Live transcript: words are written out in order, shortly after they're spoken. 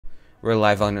We're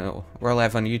live on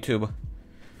YouTube.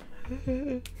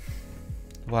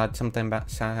 What? Something bad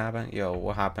happened? Yo,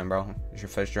 what happened, bro? Is your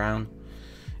fish drowned?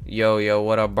 Yo,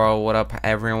 what up, bro? What up,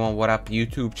 everyone? What up,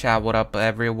 YouTube chat? What up,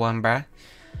 everyone, bruh?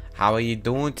 How are you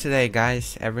doing today,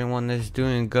 guys? Everyone is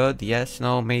doing good? Yes,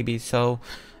 no, maybe so.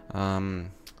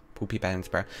 Poopy pants,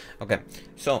 bruh. Okay,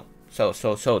 so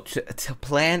to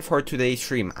plan for today's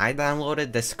stream, I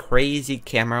downloaded this crazy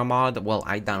camera mod. Well,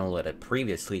 I downloaded it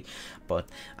previously, but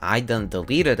I done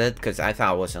deleted it because I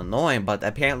thought it was annoying. But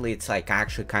apparently it's like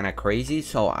actually kind of crazy,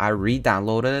 so I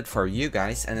re-downloaded it for you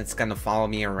guys, and it's gonna follow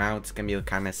me around. It's gonna be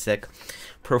kind of sick.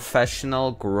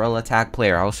 Professional Gorilla Tag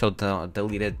player. I also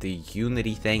deleted the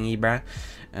Unity thingy, bruh.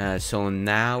 So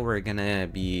now we're gonna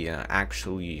be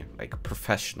actually like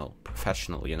professional,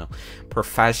 you know,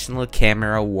 professional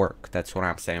camera work. That's what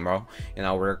I'm saying, bro. You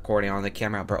know, we're recording on the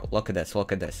camera, bro. Look at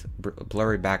this,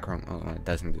 blurry background. Oh, it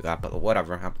doesn't do that, but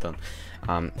whatever. I'm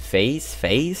done.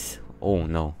 Face. Oh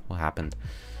no, what happened?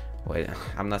 Wait,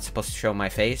 I'm not supposed to show my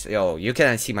face. Yo, you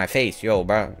cannot see my face. Yo,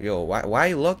 bro. Yo, why are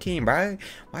you looking, bro?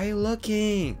 Why are you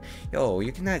looking? Yo,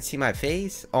 you cannot see my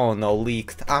face. Oh no,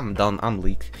 leaked. I'm done. I'm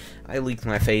leaked. I leaked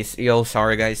my face. Yo,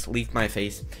 sorry guys, leaked my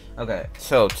face. Okay,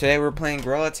 so today we're playing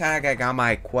Gorilla Tag. I got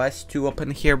my Quest 2 up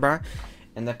in here, bro.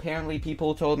 And apparently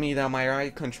people told me that my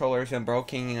right controller is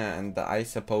broken, and I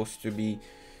supposed to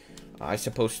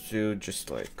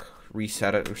just like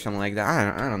reset it or something like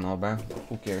that. I don't know, bro.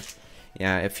 Who cares?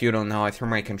 Yeah, if you don't know, I threw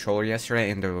my controller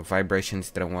yesterday and the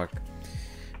vibrations didn't work.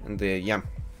 And yeah.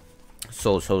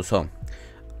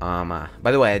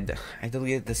 By the way, I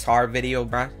deleted this hard video,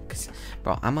 bro. Cause,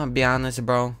 bro, I'm gonna be honest,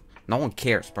 bro. No one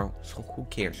cares, bro. So who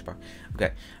cares, bro?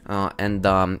 Okay.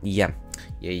 Yeah.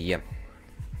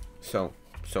 So.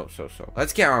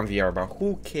 Let's get on VR, bro.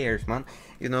 Who cares, man?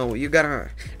 You know, you gotta,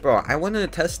 bro. I wanted to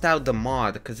test out the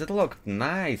mod because it looked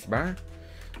nice, bro.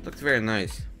 It looked very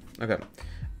nice. Okay.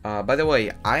 By the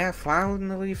way, I have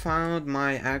finally found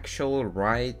my actual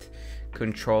right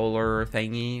controller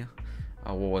thingy.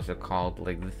 What was it called?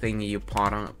 Like the thingy you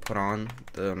put on.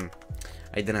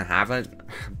 I didn't have it.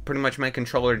 Pretty much my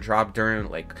controller dropped during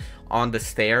like on the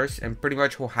stairs, and pretty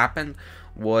much what happened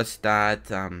was that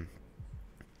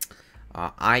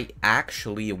I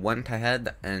actually went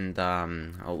ahead and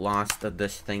lost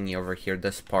this thingy over here.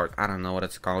 This part, I don't know what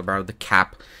it's called, bro. The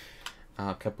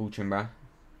capuchin, bro.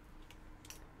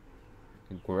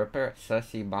 Gripper,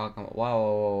 sussy, bottom.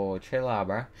 Whoa, chill out,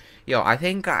 bro. Yo, I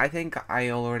think I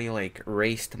already like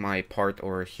erased my part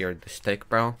over here, the stick,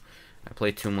 bro. I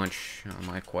played too much on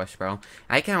my Quest, bro.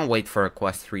 I can't wait for a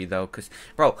Quest 3 though, cause,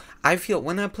 bro, I feel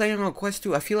when I play on a Quest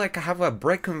 2, I feel like I have a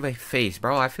brick on my face,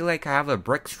 bro. I feel like I have a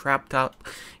brick strapped up,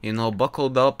 you know,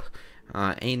 buckled up.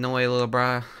 Ain't no way, little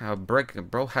bro. A brick,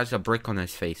 bro has a brick on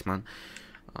his face, man.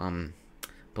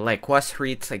 But like Quest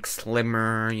 3, it's like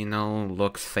slimmer, you know,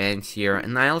 looks fancier.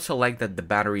 And I also like that the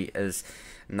battery is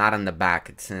not on the back,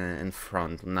 it's in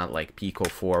front, not like Pico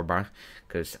 4, bro.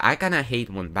 Because I kind of hate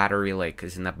when battery like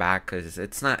is in the back, because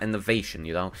it's not innovation,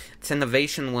 you know. It's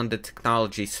innovation when the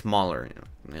technology is smaller,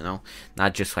 you know.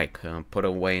 Not just like put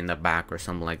away in the back or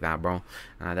something like that, bro.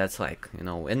 That's like, you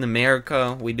know, in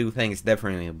America, we do things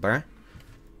differently, bro.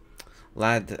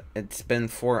 Lad, it's been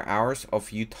 4 hours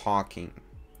of you talking.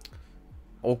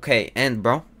 Okay, and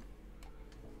bro,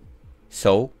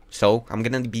 so I'm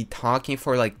gonna be talking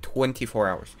for like 24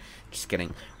 hours. Just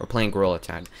kidding. We're playing Gorilla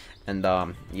Tag, and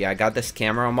yeah, I got this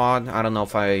camera mod. I don't know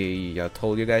if I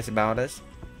told you guys about this.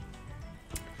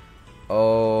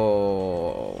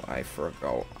 Oh, I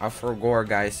forgot,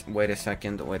 guys. Wait a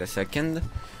second.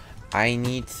 I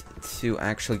need to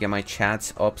actually get my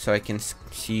chats up so I can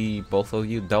see both of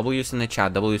you. W's in the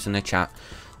chat.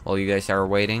 While you guys are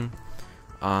waiting.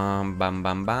 Bam.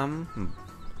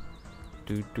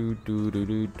 Do.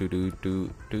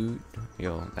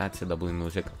 Yo, that's a W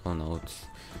music. Oh no, it's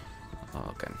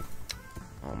okay.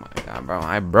 Oh my god, bro,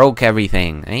 I broke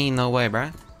everything. Ain't no way, bro.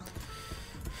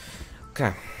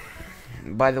 Okay.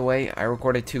 By the way, I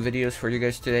recorded 2 videos for you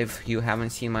guys today. If you haven't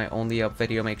seen my only up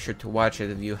video, make sure to watch it.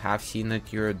 If you have seen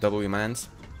it, you're Jmans.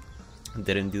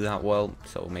 Didn't do that well,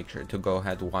 so make sure to go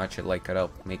ahead, watch it, like it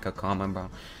up, make a comment,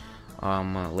 bro.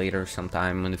 Later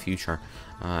sometime in the future.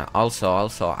 Also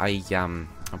I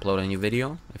upload a new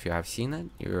video. If you have seen it,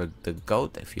 you're the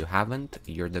GOAT. If you haven't,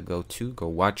 you're the GOAT too. Go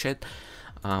watch it.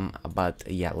 But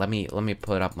yeah, let me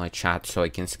put up my chat so I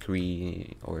can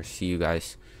screen or see you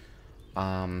guys.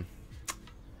 Yo,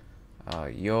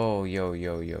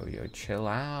 chill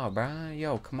out, bro.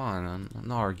 Yo, come on,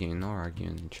 no arguing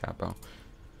in chat, bro.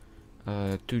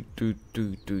 Okay,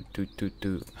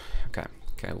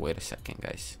 wait a second,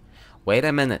 guys. Wait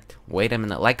a minute. Wait a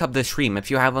minute. Like up the stream.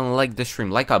 If you haven't liked the stream,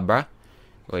 like up, bruh.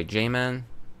 Wait, Jman?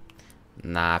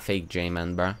 Nah, fake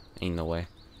Jman, bruh. Ain't no way.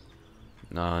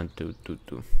 No, do.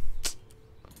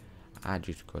 I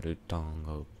just got a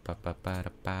dongo. Pa pa pa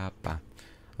pa pa.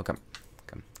 Okay.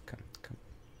 Come.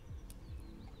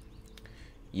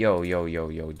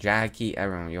 Yo. Jackie,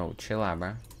 everyone, yo, chill out,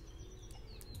 bruh.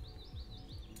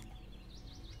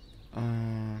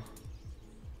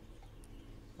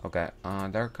 Okay,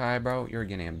 Dark Eye, bro, you're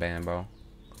getting a ban, bro.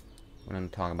 We're gonna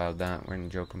talk about that. We're gonna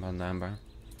joke about that, bro.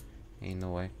 Ain't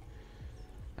no way.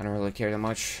 I don't really care that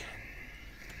much.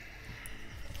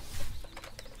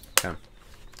 Okay.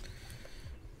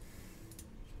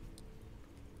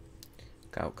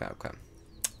 Okay.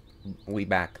 We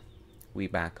back.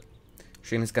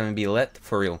 Stream is gonna be lit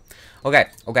for real. Okay.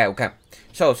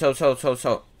 So.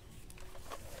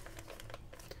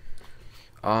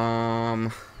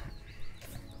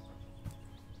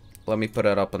 Let me put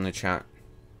it up in the chat.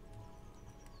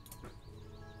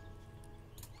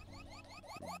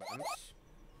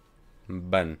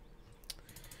 Ben.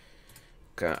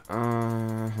 Okay.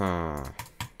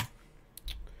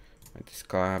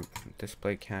 My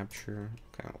display capture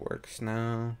kind of works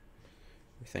now.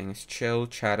 Everything is chill.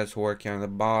 Chat is working on the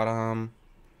bottom.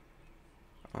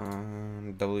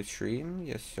 Double stream,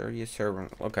 yes sir.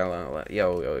 Okay,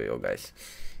 yo, guys.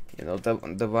 You know the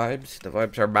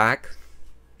vibes are back.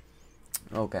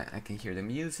 Okay, I can hear the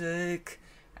music.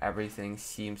 Everything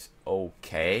seems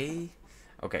okay.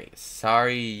 Okay,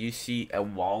 sorry you see a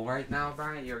wall right now,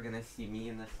 Brian. You're gonna see me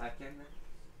in a second.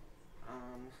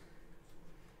 And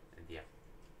yeah.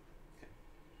 Okay.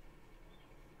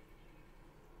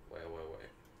 Wait.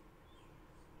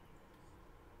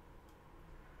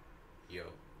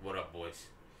 Yo, what up, boys?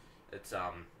 It's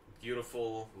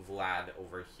beautiful Vlad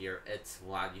over here. It's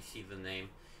Vlad. You see the name?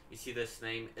 You see this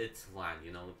name? It's Vlad.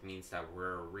 You know, it means that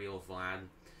we're a real Vlad.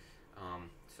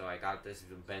 So I got this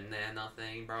banana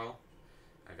thing, bro.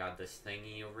 I got this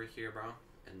thingy over here, bro.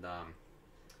 And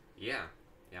yeah.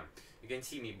 You can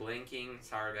see me blinking.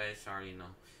 Sorry, guys. Sorry, you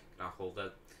know, cannot hold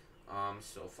it.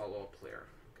 So follow up player.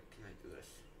 Okay, can I do this?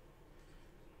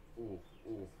 Ooh.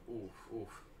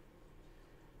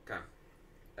 Okay.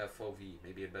 FOV,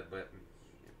 maybe a bit, but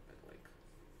like,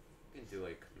 you can do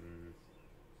like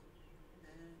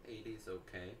 80 is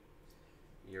okay.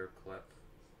 Your clip.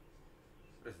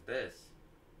 What is this?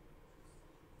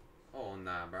 Oh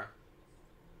nah, bruh.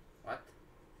 What?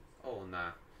 Oh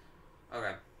nah.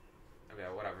 Okay,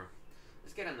 whatever.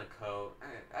 Let's get in the code.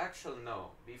 Actually,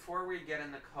 no. Before we get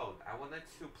in the code, I wanted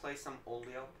to play some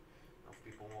audio. If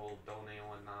people will donate and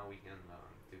whatnot, we can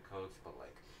do codes, but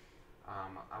like,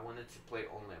 I wanted to play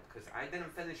only because I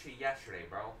didn't finish it yesterday,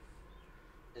 bro.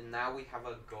 And now we have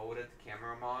a goated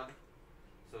camera mod,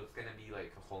 so it's gonna be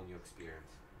like a whole new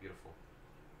experience. Beautiful.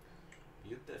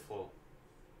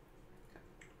 Okay.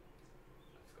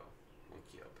 Let's go.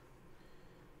 Monkey up.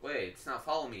 Wait, it's not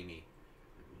follow me.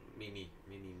 Me.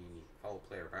 Follow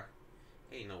player, bro.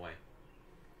 Hey, no way.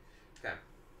 Okay.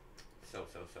 So.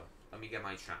 Let me get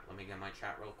my chat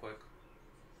real quick,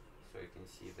 so you can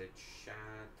see the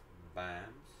chat.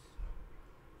 Bams.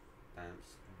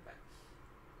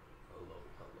 Hello.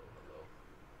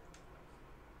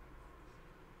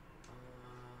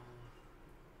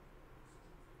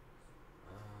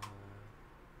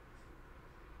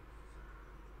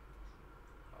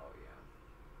 Oh yeah.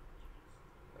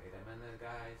 Wait a minute,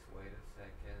 guys. Wait a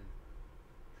second.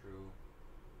 True.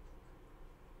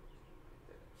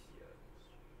 I didn't see it.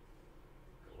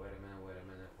 Okay, wait a minute.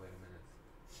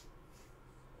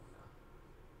 Oh no.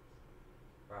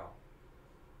 Bro.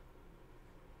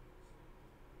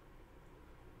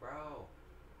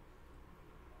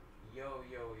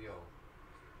 Yo.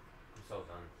 I'm so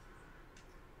done.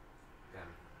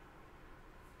 Damn.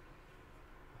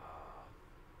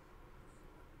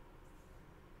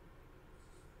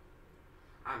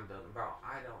 I'm done, bro.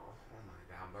 I don't. Oh my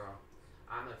god, bro.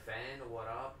 I'm a fan. What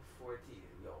up? 14.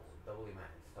 Yo, double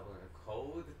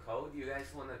code. You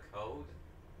guys want a code?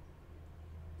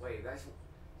 Wait, you guys.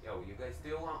 Yo, you guys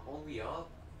still want only up?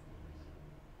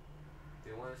 Do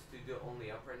you want us to do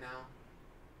only up right now?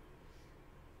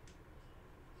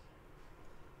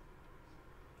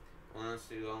 Want us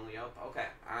to do only up? Okay.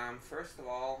 First of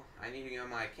all, I need to get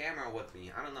my camera with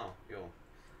me. I don't know, yo.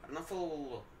 I don't know if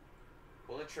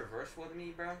will it traverse with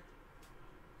me, bro?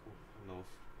 Who knows?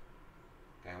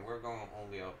 Okay, we're going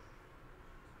only up.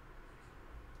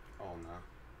 Oh no,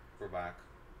 we're back.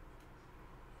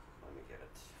 Let me get it.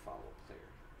 Follow player.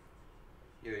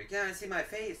 Yo, you can't see my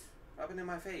face. What happened to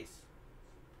my face?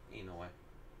 Ain't no way.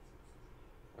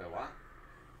 Wait, what?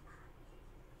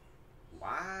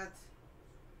 What?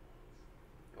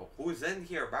 Who's in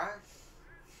here, bro?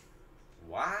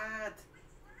 What?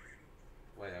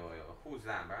 Wait, who's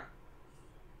that, bro?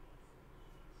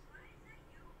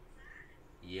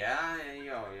 Yeah,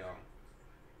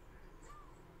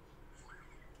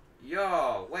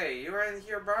 Yo, wait, you're in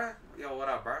here, bro? Yo, what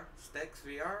up, bro? Sticks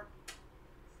VR?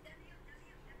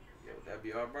 Yo,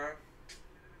 WR, bro?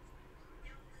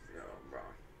 Yo, bro.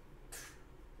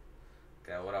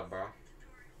 Okay, what up, bro?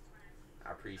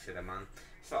 I appreciate it, man.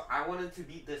 So, I wanted to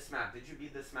beat this map. Did you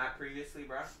beat this map previously,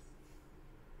 bro?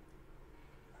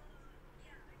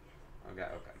 Okay.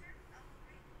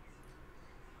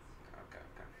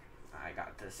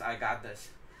 I got this.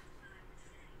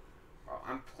 Bro,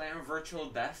 I'm playing virtual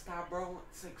desktop, bro.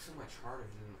 It's like so much harder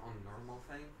than on normal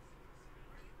thing.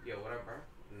 Yo, what up, bro?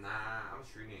 Nah, I'm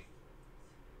streaming.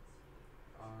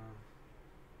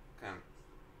 Okay.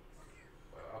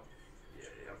 What up?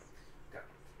 Yeah. Okay.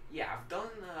 Yeah, I've done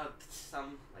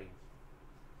some, like,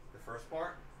 the first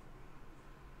part.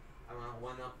 I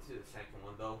went up to the second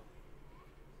one, though.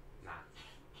 Nah.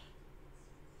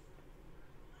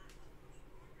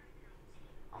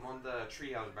 I'm on the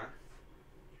treehouse, bro.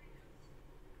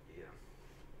 Yeah.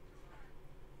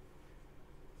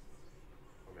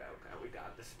 Okay, we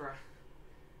got this, bro.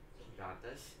 We got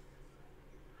this.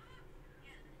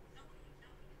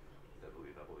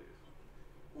 W.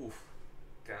 Oof.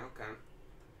 Okay.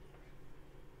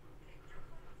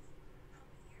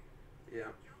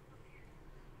 Yeah.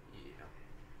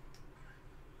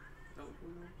 No.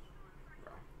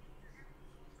 Bro.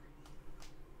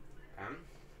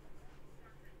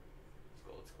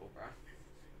 Let's go, bro.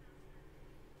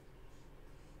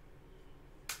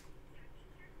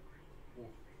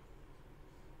 Ooh.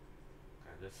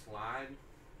 Okay, this slide.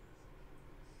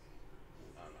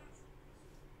 No.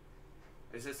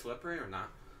 Is it slippery or not?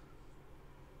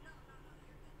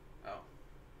 Oh.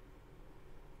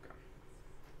 Okay.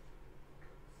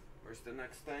 Where's the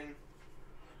next thing?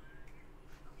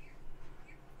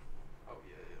 Oh,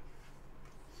 yeah.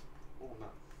 Oh,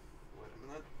 no. Wait a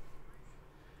minute.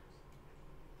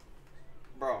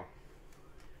 Bro.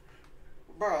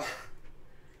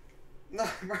 No,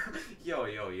 bro.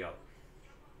 Yo.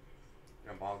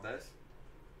 Grab all this.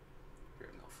 Good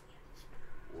enough.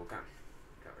 Okay.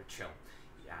 Gotta chill.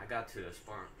 Yeah, I got to the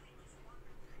spawn.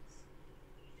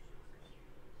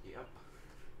 Yep.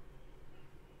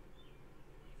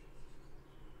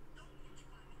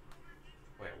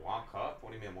 Wait, walk up?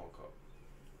 What do you mean walk up?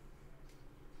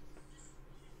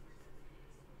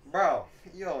 Bro,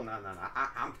 yo, no.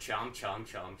 I'm chill.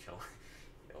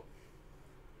 Yo.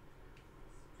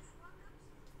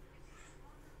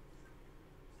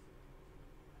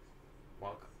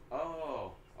 Walk.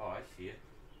 Oh, I see it.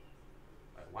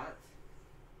 Wait, what?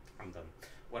 I'm done.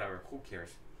 Whatever, who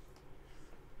cares?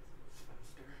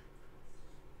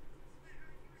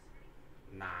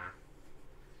 Nah.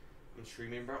 I'm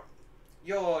streaming, bro.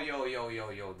 Yo.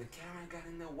 The camera got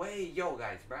in the way. Yo,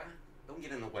 guys, bro. Don't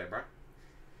get in the way, bro.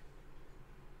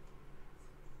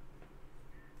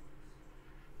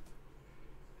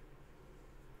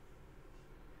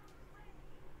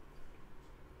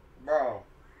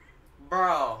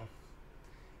 Bro.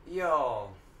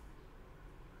 Yo.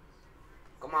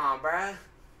 Come on, bruh.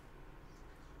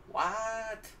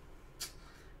 What?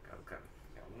 Okay.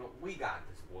 Yo, no, we got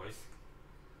this, boys.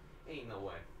 Ain't no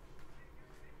way.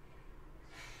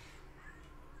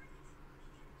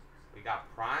 We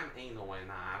got Prime? Ain't no way.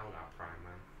 Nah, I don't got Prime,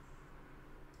 man.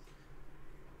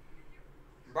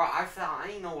 Bro, I fell.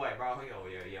 Ain't no way, bro.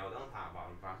 Yo. Don't talk about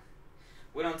it, bro.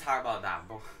 We don't talk about that,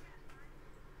 bro.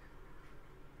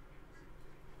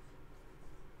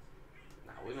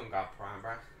 Nah, we don't got Prime,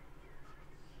 bro.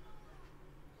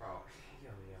 Bro,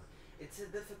 yo. It's a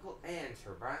difficult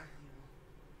answer, bro.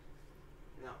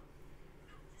 No.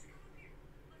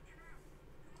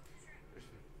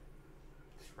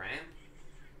 Ram?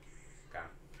 Okay.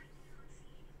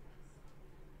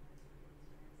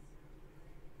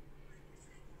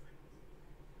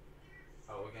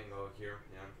 Oh, we can go here,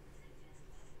 yeah.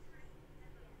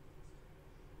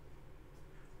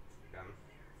 Okay.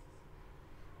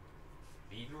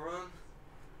 Speed run?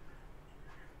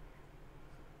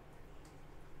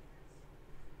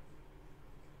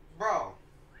 Bro.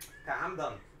 Okay, I'm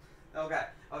done. Okay.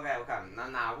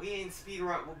 Nah, we ain't speed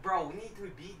run. Bro, we need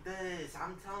to beat this.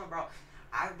 I'm telling, bro.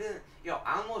 I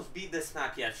almost beat this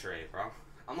map yesterday, bro.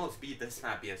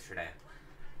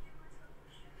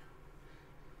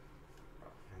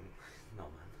 No,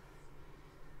 man.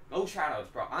 No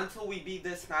shoutouts, bro. Until we beat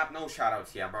this map, no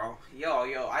shoutouts, yeah, bro.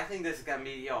 Yo, I think this is gonna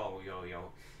be, yo.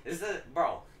 Is it,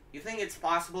 bro, you think it's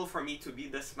possible for me to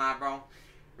beat this map, bro?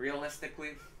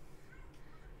 Realistically?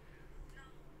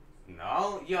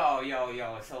 No?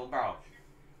 Yo. So, bro.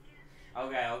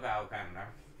 Okay, bro.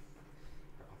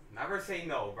 Never say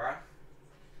no, bro.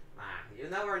 Nah, you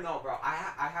never know, bro.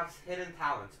 I have hidden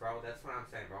talents, bro. That's what I'm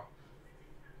saying, bro.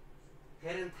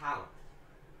 Hidden talent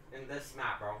in this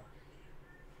map, bro.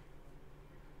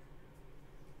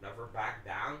 Never back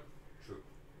down. True.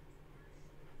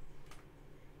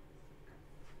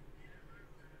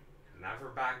 Never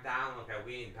back down. Okay,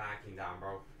 we ain't backing down,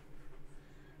 bro.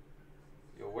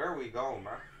 Yo, where are we going,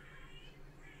 bro?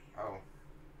 Oh.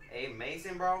 Hey,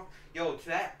 Mason, bro. Yo,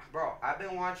 today, bro, I've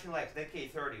been watching like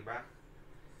Decade 30, bro.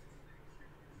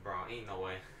 Bro, ain't no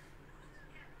way.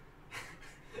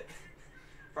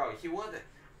 Bro, he won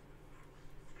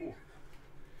the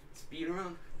speed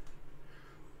run.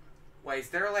 Wait, is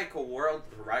there like a world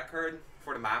record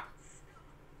for the map?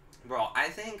 Bro, I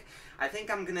think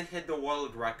I'm gonna hit the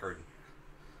world record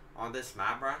on this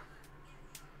map, bro.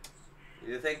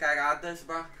 You think I got this,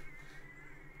 bro?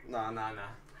 No.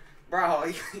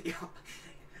 Bro, yo,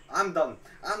 I'm done.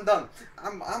 I'm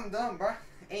done, bro.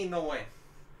 Ain't no way.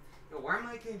 Yo, where are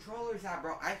my controllers at,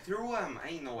 bro? I threw them.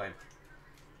 Ain't no way.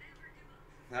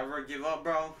 Never give up,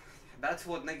 bro. That's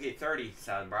what Nigga 30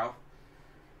 said, bro.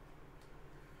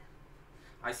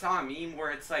 I saw a meme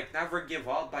where it's like never give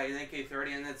up by Nigga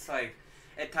 30, and it's like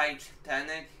it types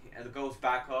Titanic and it goes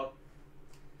back up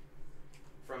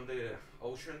from the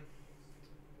ocean.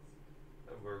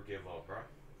 Never give up, bro.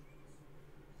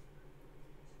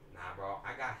 Nah, bro.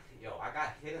 I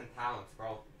got hidden talents,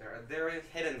 bro. They're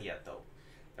hidden yet, though.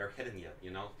 They're hidden yet,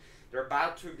 you know. They're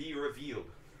about to be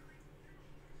revealed.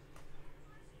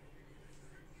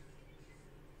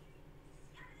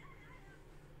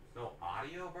 No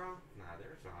audio, bro? Nah,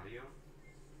 there's audio.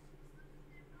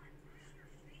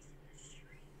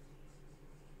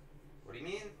 What do you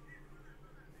mean?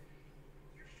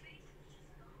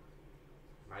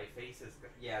 My face is...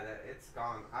 Yeah, it's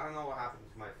gone. I don't know what happened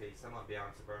to my face. I'm gonna be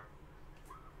honest, bro.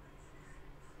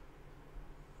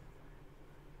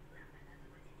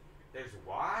 There's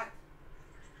what?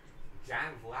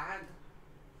 Jan Vlad?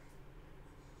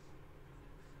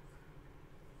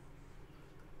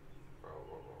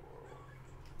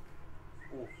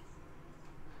 Ooh.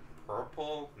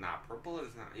 Purple? Nah, purple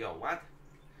is not... Yo, what?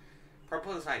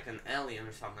 Purple is like an alien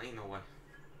or something. Ain't no way.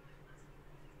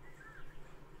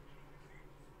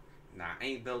 Nah,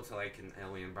 ain't built like an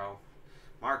alien, bro.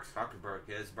 Mark Zuckerberg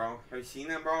is, bro. Have you seen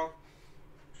him, bro?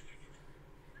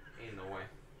 Ain't no way.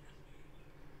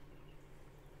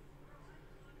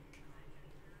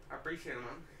 I appreciate it,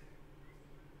 man.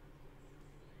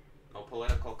 No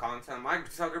political content. Mark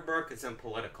Zuckerberg isn't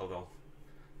political, though.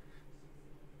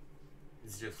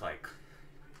 It's just like...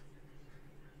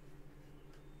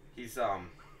 He's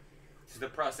the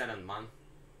president, man.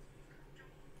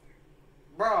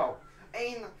 Bro,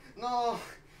 ain't... No.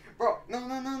 Bro,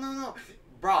 no.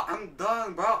 Bro, I'm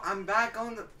done, bro. I'm back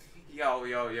on the...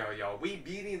 Yo. We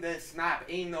beating this map.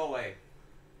 Ain't no way.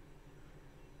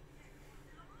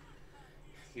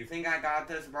 You think I got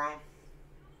this, bro?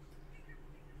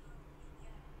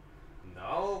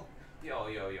 No? Yo.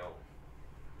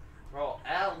 Bro,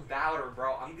 L Doubter,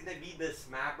 bro. I'm gonna beat this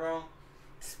map, bro.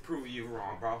 Just prove you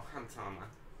wrong, bro. I'm telling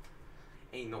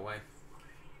you. Ain't no way.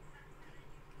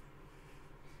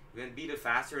 You're gonna beat it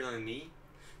faster than me?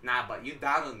 Nah, but you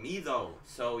doubted me, though.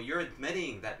 So you're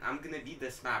admitting that I'm gonna beat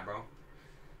this map, bro.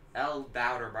 L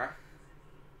Doubter, bro.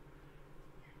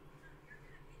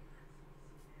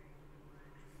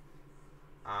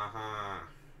 Uh-huh.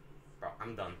 Bro,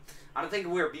 I'm done. I don't think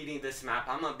we're beating this map.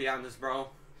 I'm gonna be honest, bro.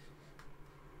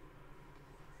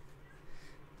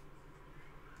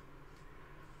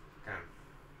 Okay.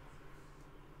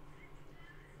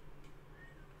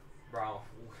 Bro,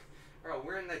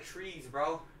 we're in the trees,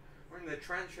 bro. We're in the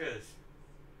trenches.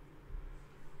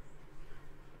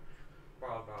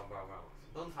 Bro.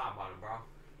 Don't talk about it, bro.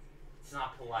 It's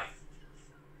not polite.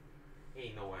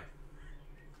 Ain't no way.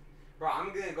 Bro,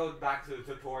 I'm gonna go back to the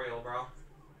tutorial, bro.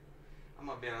 I'm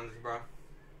gonna be honest, bro.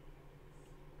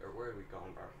 Or where are we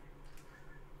going, bro?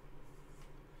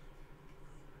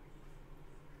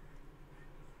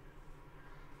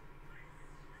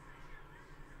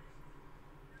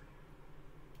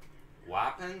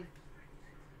 Weapon?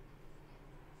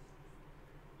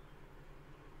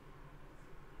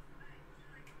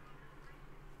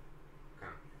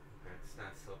 Okay. It's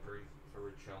not slippery. So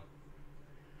we're chill.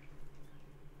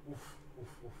 Oof.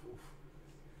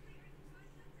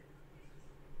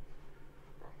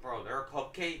 Bro, there are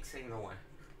cupcakes? Ain't no way.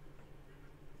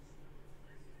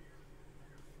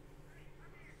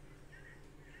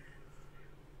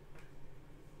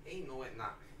 Ain't no way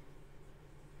not.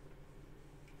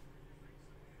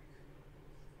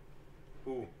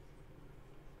 Who?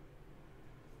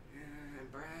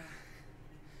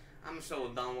 I'm so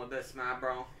done with this map,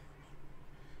 bro.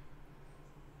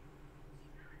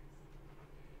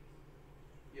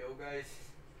 Yo, guys.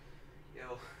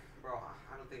 Yo, bro,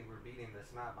 I don't think we're beating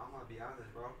this map. I'm gonna be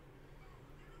honest, bro.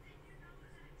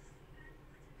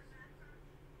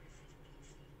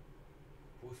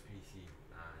 Who's PC?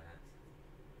 Nah, that's...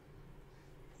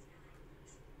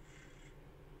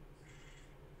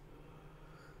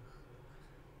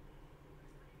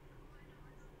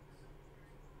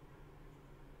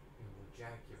 Yo,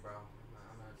 Jack you, bro.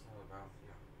 I'm not telling, bro.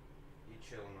 Yo, you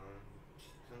chill, man.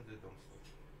 Don't do dumb stuff.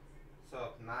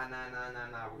 So, nah.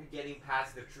 We're getting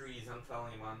past the trees, I'm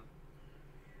telling you, man.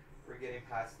 We're getting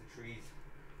past the trees.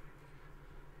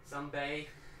 Someday,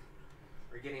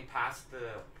 we're getting past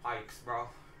the pipes, bro.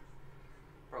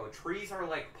 Bro, trees are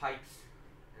like pipes,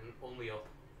 and only up.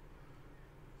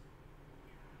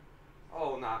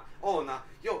 Oh, nah.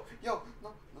 Yo, no.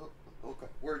 Okay,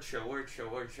 we're chill. We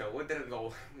didn't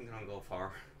go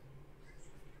far.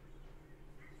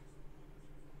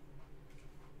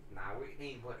 Nah, we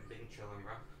ain't been chilling,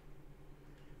 bro.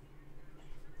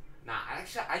 Nah,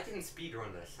 actually, I can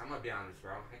speedrun this. I'm gonna be honest,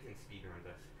 bro. I can speedrun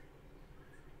this.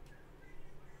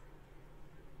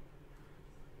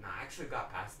 Nah, I actually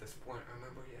got past this point. I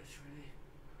remember yesterday.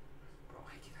 Bro,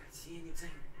 I cannot see anything.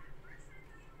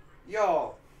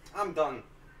 Yo, I'm done.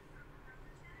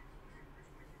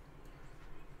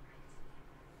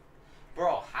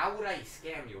 Bro, how would I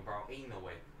scam you, bro? Ain't no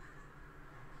way.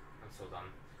 I'm so done.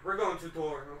 We're going to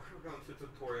tutorial,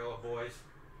 boys.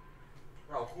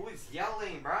 Bro, who is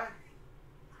yelling, bro?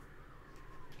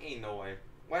 Ain't no way.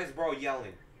 Why is bro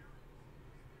yelling?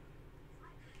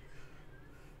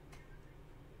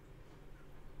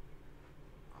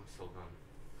 I'm so done.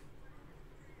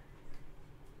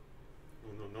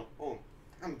 No. Oh,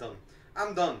 I'm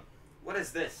done. What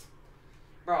is this?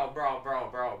 Bro.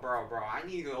 I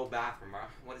need to go bathroom, bro.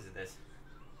 What is this?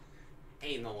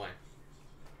 Ain't no way.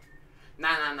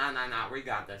 Nah. We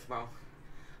got this, bro.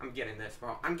 I'm getting this,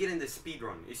 bro. I'm getting the speed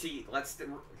run. You see,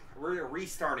 we're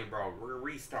restarting, bro. We're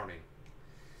restarting.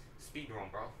 Speed run,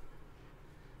 bro.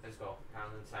 Let's go.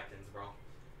 Count in seconds, bro.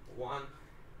 1,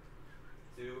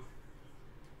 2,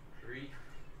 3,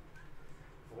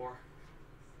 4,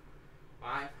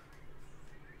 5.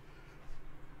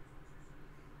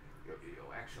 Yo,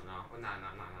 actually, no. Nah.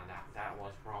 That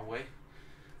was the wrong way.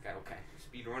 Got okay.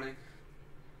 Speed running.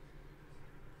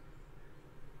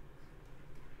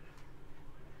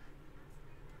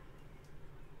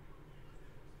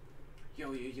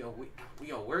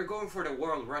 Yo, we're going for the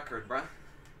world record, bruh.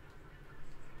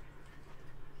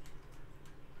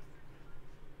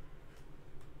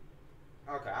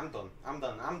 Okay, I'm done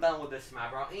with this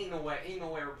map, bro. Ain't no way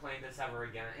we're playing this ever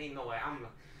again. Ain't no way.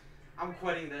 I'm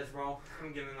quitting this, bro.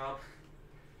 I'm giving up.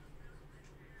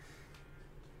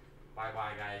 Bye,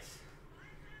 guys.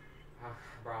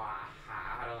 Bro,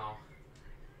 I don't know.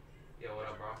 Yo, what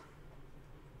up, bro?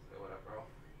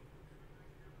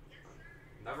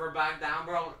 Never back down,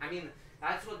 bro. I mean,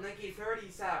 that's what Nikki 30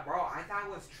 said, bro. I thought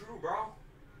it was true, bro.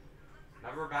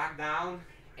 Never back down.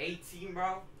 18,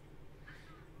 bro.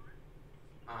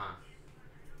 Nah,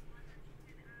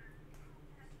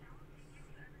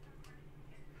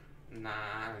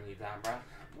 I don't need that, bro.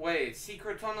 Wait,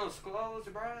 secret tunnels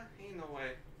closed, bro? Ain't no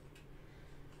way.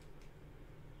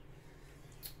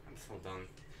 I'm so done.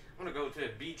 I'm gonna go to the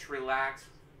beach, relax.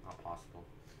 Not possible.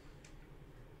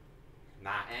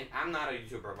 Nah, and I'm not a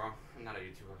YouTuber, bro. I'm not a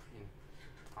YouTuber.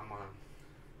 I'm on.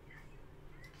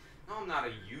 No, I'm not a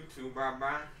YouTuber, bro.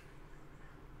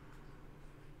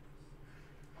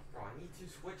 Bro, I need to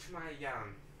switch my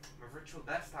virtual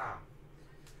desktop.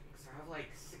 Cause I have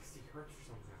like 60 hertz or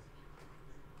something.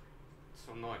 It's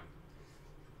so annoying.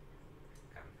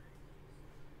 Okay.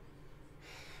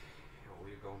 Yo,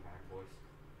 we're going back, boys.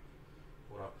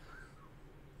 What up?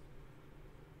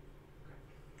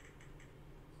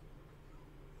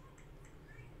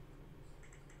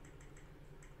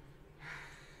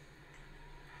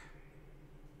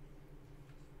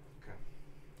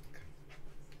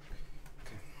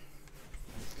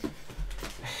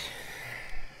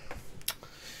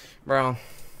 Bro, I'm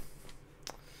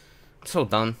so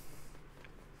done.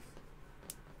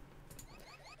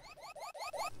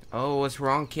 Oh, what's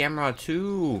wrong, camera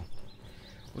 2?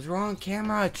 What's wrong,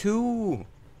 camera 2?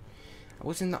 I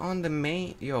wasn't on the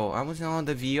main. Yo, I wasn't on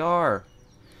the VR.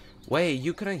 Wait,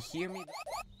 you couldn't hear me?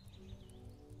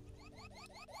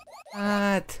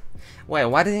 What? Wait,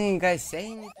 why didn't you guys say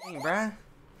anything, bruh?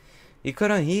 You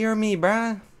couldn't hear me,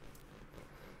 bruh?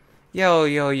 Yo,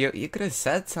 you could have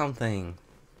said something.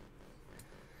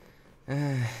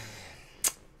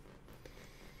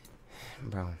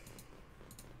 Bro.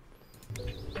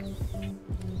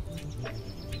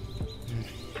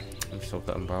 so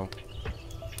dumb, bro.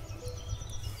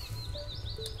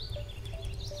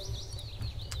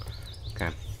 Okay.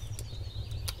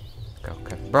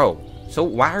 Okay. Bro, so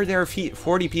why are there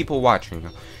 40 people watching?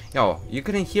 Yo, you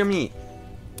couldn't hear me.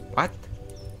 What?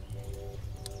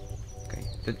 Okay.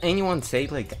 Did anyone say,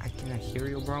 like, I cannot hear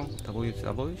you, bro? W's?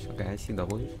 Okay, I see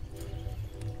W's.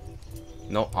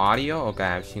 No audio? Okay,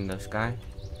 I've seen this guy.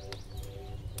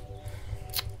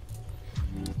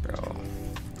 Bro.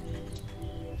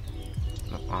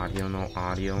 No audio, no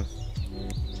audio.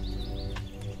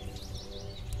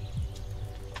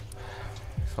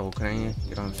 So, Ukraine,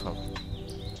 get on slow.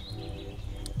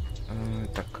 I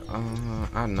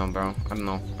don't know, bro. I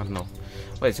don't know.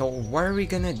 Wait, so what are we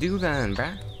gonna do then,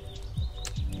 bruh?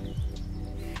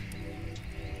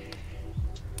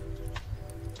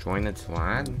 Join the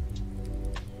squad?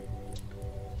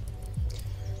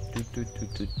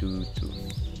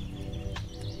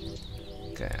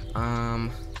 Okay,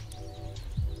 I'm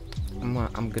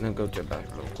gonna go to bed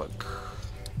real quick.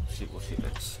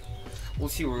 We'll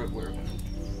see where we're.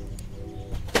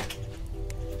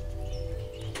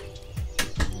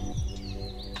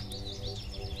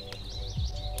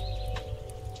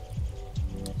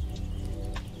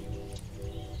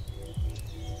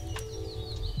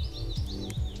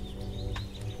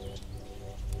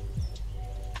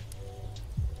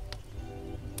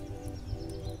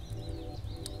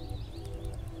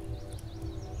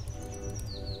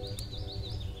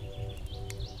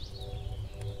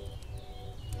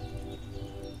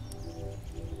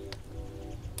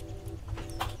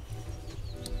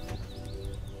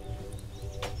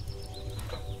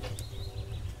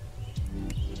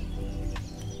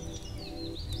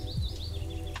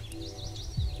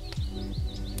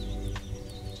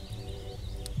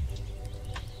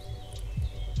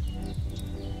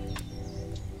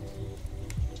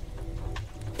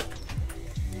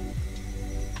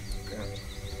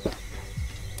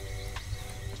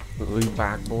 We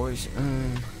back, boys.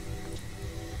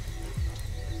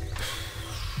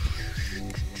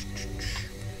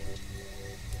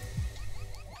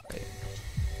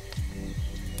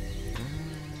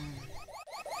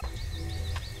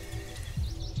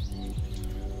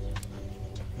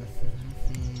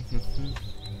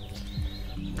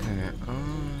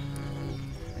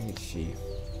 Let's see.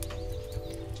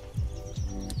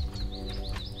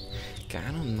 Okay,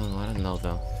 I don't know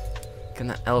though.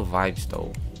 Kinda L vibes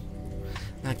though.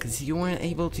 Nah, cause you weren't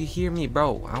able to hear me,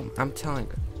 bro. I'm telling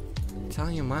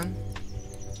you, man.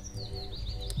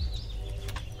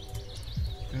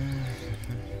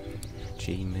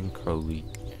 Jmans Crowley.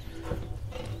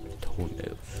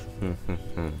 Toenails.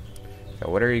 So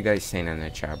what are you guys saying in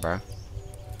the chat, bro?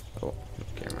 Oh,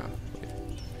 camera.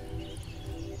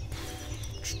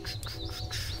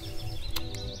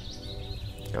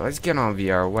 Yeah, let's get on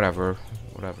VR. Whatever.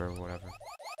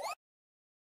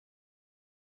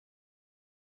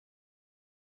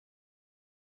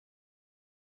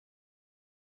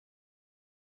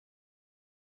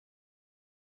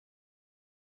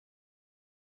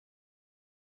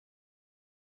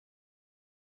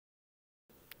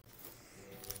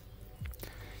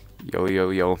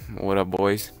 Yo, what up,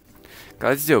 boys?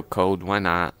 Let's do a code, why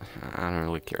not? I don't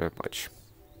really care that much.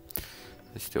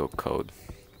 Let's do a code.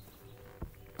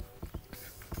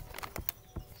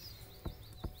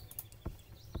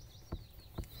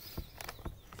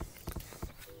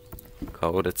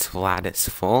 Code, it's flat, it's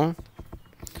full.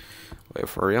 Wait,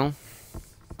 for real?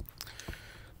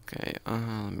 Okay,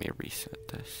 let me reset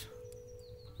this.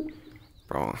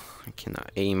 Bro, I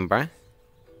cannot aim, bruh.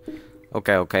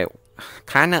 Okay.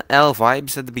 Kinda L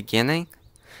vibes at the beginning.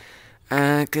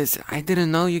 Cause I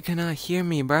didn't know you cannot hear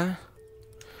me, bruh.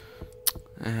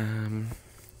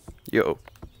 Yo.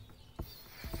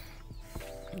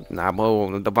 Nah,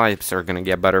 well, the vibes are gonna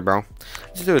get better, bro.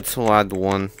 Let's do it slot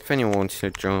one. If anyone wants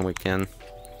to join, we can.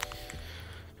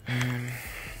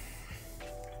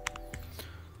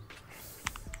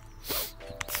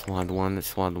 Slot one,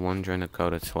 join the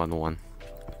code at slot one.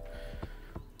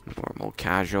 Normal,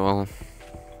 casual.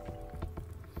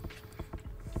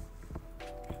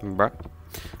 Bruh.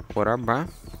 What up, bruh?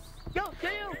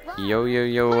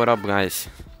 Yo, what up, guys?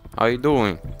 How you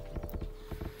doing?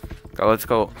 Let's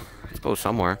go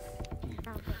somewhere.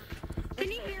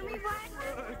 Can you hear me, Brian?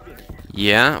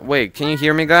 Yeah, wait, can you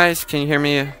hear me, guys? Can you hear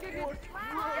me? Yeah, I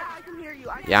can hear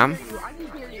you. Yeah? I can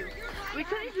hear you. We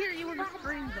couldn't hear you in the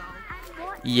stream,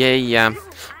 though. Yeah.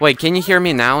 Wait, can you hear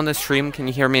me now on the stream?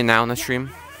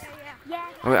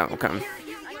 Okay.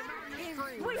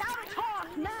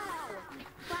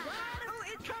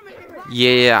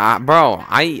 Yeah, bro,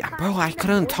 I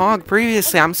couldn't talk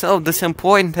previously. I'm so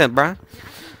disappointed, bro.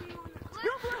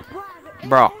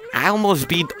 Bro, I almost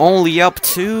beat Only Up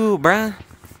too, bruh.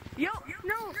 Yo,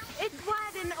 no, it's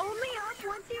Vlad and only up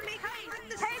once you make hey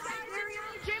guys,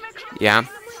 Jmans, Yeah.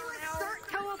 start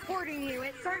teleporting you.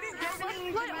 It started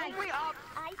happening only up.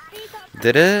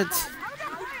 Did it?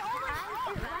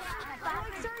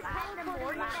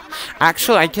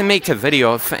 Actually, I can make a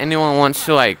video if anyone wants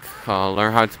to like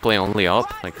learn how to play Only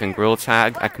Up, like in Grill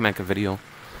Tag. I can make a video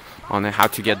on it, how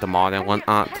to get the mod and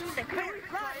whatnot.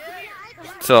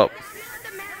 So,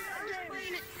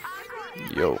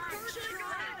 yo,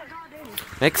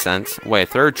 makes sense. Wait,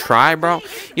 third try, bro.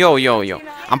 Yo.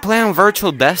 I'm playing on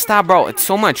virtual desktop, bro. It's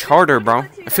so much harder, bro.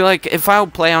 I feel like if I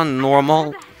would play on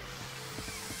normal,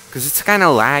 cause it's kind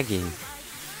of laggy.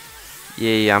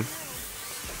 Yeah.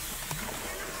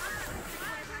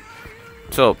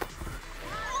 So,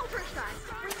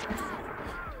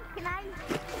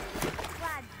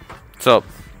 so,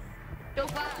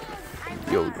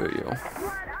 yo.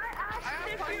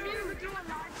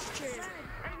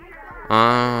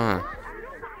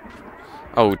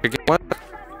 Oh, what?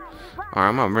 Alright,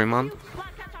 I'm over, man.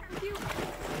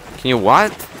 Can you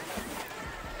what?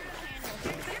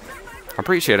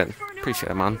 Appreciate it,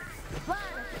 man.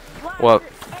 What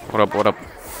up?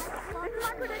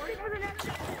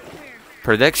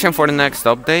 Prediction for the next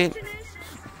update?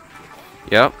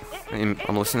 Yep,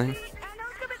 I'm listening.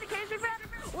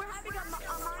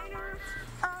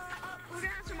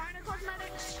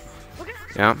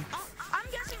 Yeah. I'm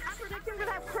guessing I'm predicting we're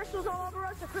gonna have crystals all over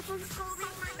us. The crystals is gonna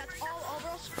be that's all over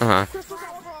us. Crystals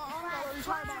all over our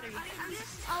entire body.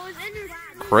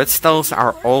 Crystals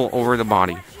are all over the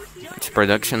body. It's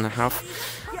prediction half.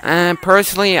 And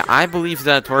personally, I believe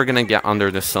that we're gonna get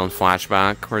Under the Sun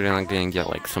flashback. We're gonna get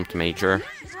like something major.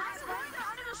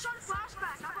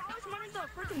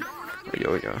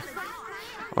 Yo. I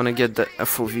wanna get the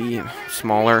FOV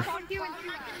smaller.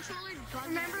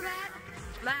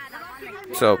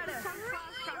 So,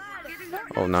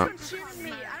 oh no. I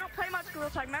don't play much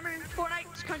Gorilla Tag. Remember,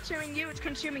 Fortnite's consuming you, it's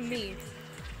consuming me.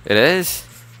 It is?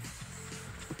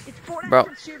 It's Fortnite Bro.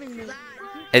 consuming me.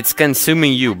 It's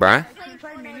consuming you, bruh.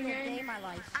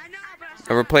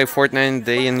 Ever play Fortnite a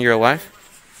day in your life?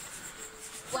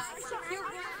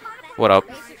 What up?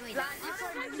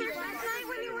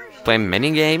 Play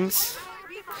mini games?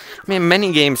 I mean,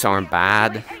 mini games aren't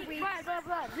bad.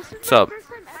 What's up?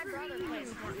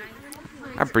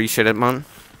 I appreciate it, man.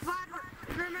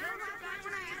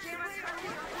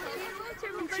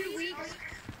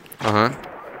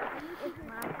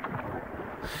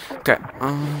 Okay,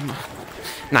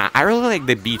 nah, I really like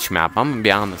the beach map. I'm gonna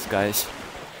be honest, guys.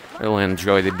 I really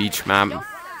enjoy the beach map.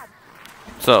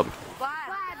 What's up?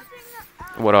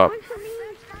 What up?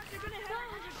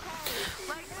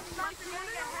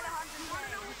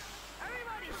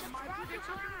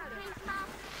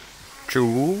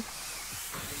 True.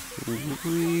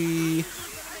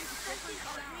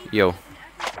 Yo.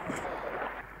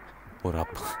 What up,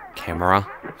 camera?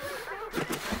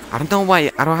 I don't know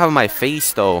why I don't have my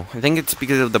face though. I think it's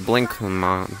because of the blink,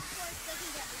 man.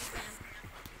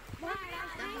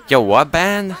 Yo, what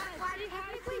band?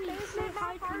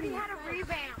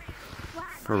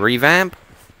 Revamp?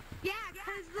 Yeah,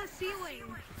 because the ceiling.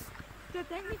 So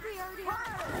technically already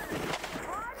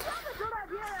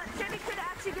could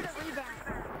actually get a revamp.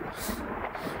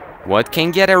 What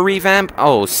can get a revamp?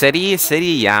 Oh, City,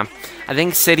 yeah. I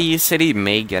think City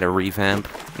may get a revamp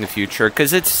in the future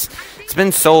because it's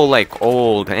been so like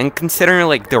old, and considering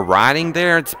like the writing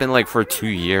there, it's been like for 2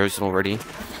 years already.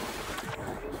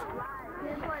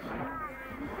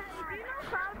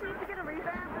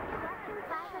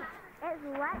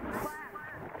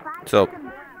 So,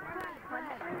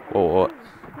 whoa,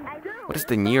 what is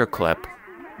the near clip?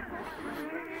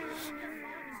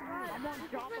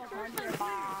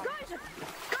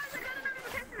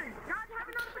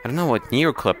 I don't know what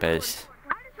near clip is.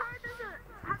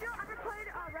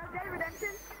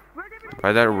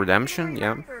 Red Dead Redemption?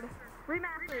 Yeah.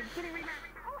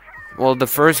 Well, the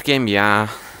first game, yeah.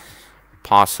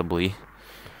 Possibly.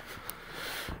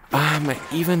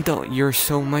 Even though you're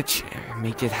so much,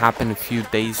 make it happen a few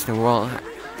days in a row.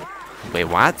 Wait,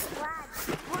 what?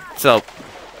 So,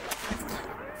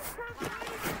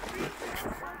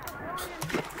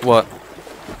 what?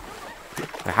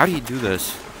 How do you do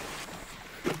this?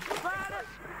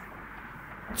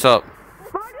 So,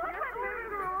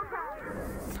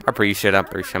 appreciate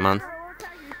man.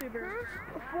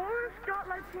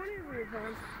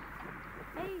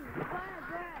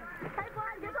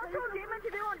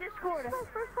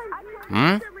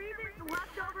 Hmm?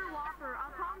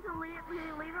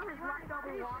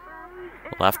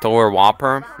 Leftover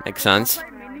Whopper? Makes sense.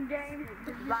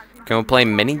 Can we play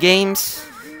mini games?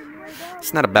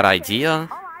 It's not a bad idea.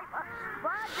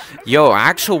 Yo,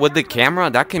 actual with the camera,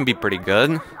 that can be pretty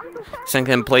good. So I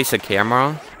can place a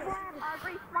camera.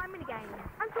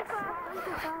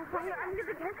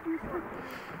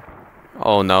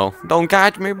 Oh no, don't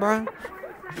catch me, bro.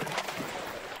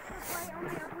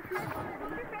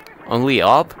 Only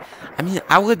up? I mean,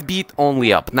 I would beat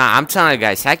only up. Nah, I'm telling you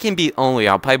guys, I can beat only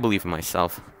up. I believe in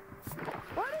myself.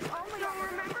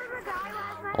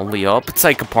 Only up? It's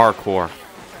like a parkour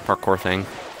thing.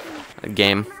 A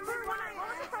game.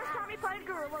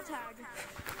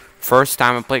 First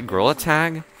time I played Gorilla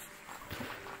Tag?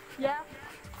 Yeah.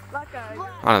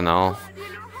 I don't know.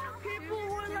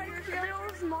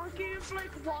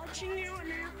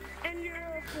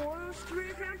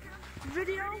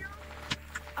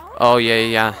 Oh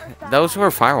yeah. Those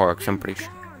were fireworks, I'm pretty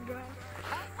sure.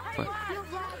 What?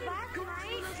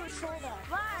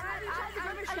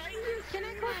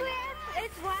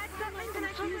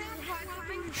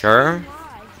 Sure.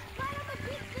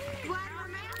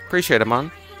 Appreciate it,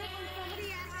 man.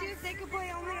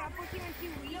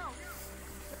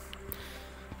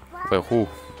 Wait, who?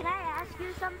 Can I ask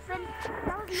you something?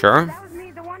 Sure. That was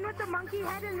me, the one with the monkey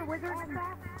head and the wizard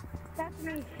hat. That's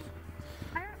me.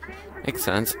 Makes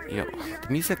sense. Yo, the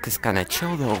music is kind of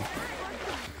chill though.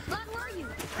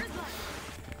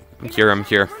 I'm here. I wanna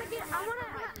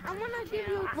give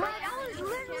you. I was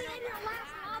literally in your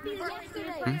last lobby yesterday.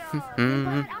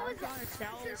 I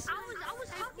was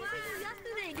talking to you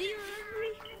yesterday. Do you remember me?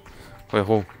 Wait,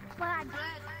 who?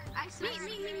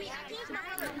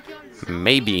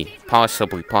 Maybe,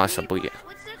 possibly. What's the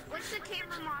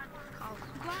camera mod called?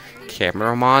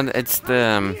 Camera mod? It's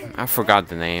the I forgot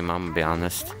the name. I'm gonna be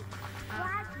honest.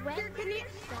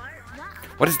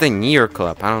 What is the near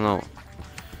clip? I don't know.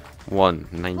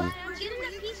 190.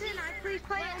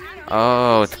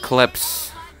 Oh, it's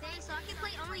clips.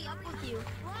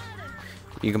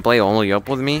 You can play only up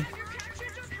with me?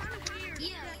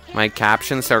 My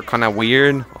captions are kind of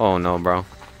weird. Oh no, bro.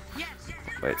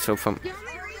 Wait, so from.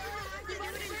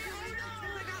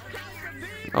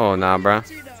 Oh nah, bro.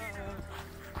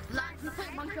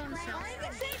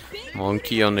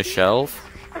 Monkey on the shelf?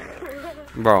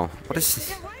 Bro, what is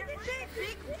this?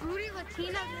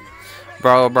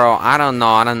 Bro, I don't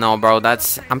know, bro.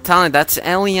 I'm telling you, that's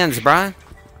aliens, bro.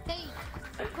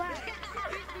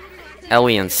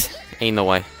 Aliens. Ain't no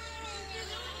way.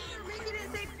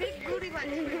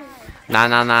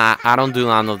 Nah. I don't do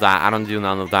none of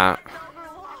that.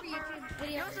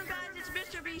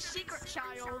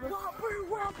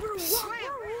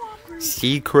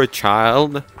 Secret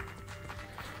child?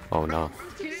 Oh no.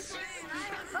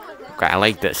 Okay, I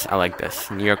like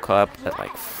this. Near clip at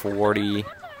like 40.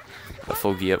 The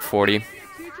full V at 40.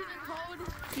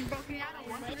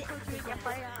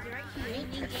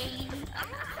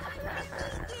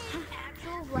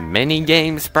 Mini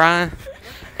games, bro?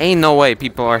 Ain't no way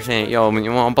people are saying, yo,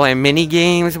 you wanna play mini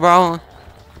games, bro?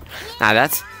 Nah,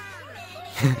 that's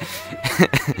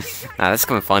that's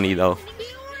kinda funny though.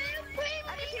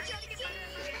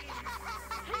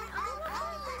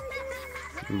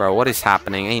 Bro, what is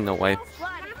happening? Ain't no way.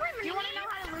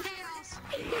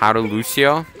 How to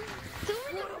Lucio?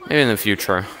 Maybe in the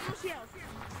future.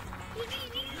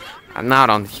 I'm not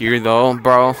on here though,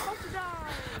 bro.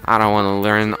 I don't want to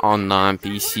learn on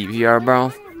PC VR,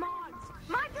 bro.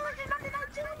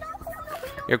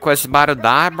 Your quest is about to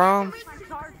die, bro. How are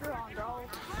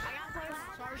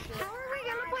we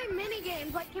gonna play mini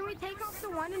games? Like, can we take off the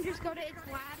one and just go to its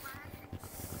lab?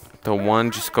 The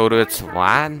one just go to its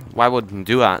lad? Why would you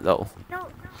do that though? No.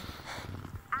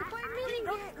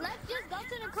 Let's just go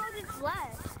to the closest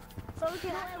lab. So we can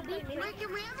have a Wait,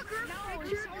 can we have a group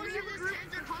picture?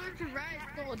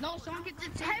 No, someone gets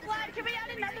it. Hey, Vlad, can we add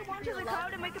another one to the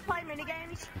code and we can play mini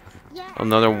games? Yeah.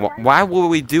 Another one? Why would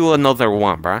we do another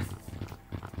one, bro?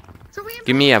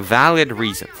 Give me a valid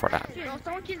reason for that.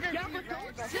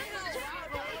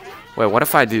 Wait, what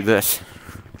if I do this?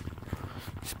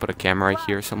 Just put a camera right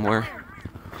here somewhere.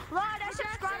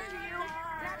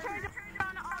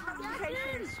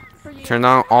 Turn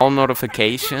on all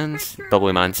notifications.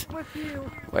 Double mines.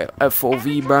 Wait,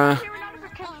 FOV, bro.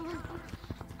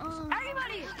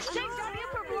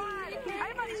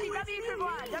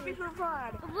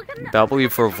 W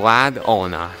for Vlad? Oh,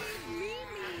 nah.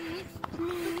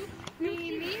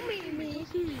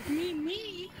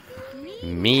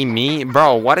 Me?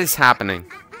 Bro, what is happening?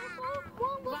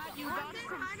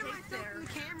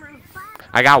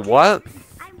 I got what?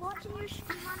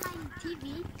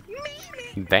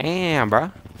 Damn,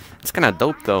 bro. It's kinda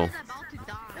dope, though.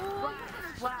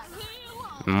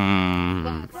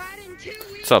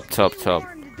 What's up?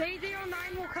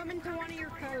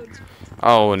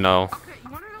 Oh, no.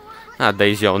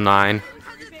 Daisy 09.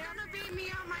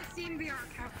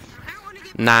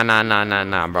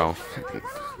 Nah, bro.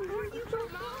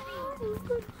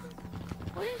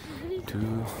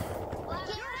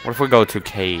 What if we go to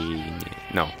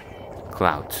No,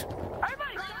 clouds.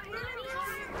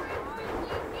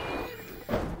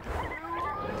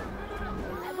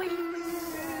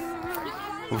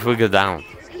 What if we go down?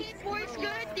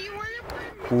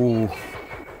 Ooh.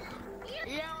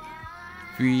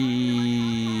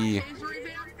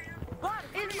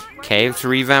 Caves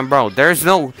revamp, bro. There's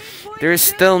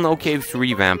still no caves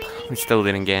revamp. We still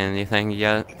didn't get anything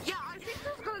yet.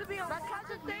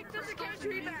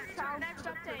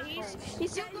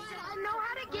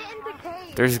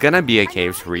 There's gonna be a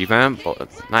caves revamp, but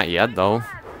not yet though.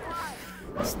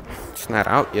 It's not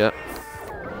out yet.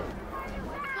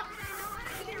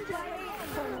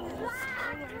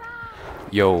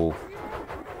 Yo.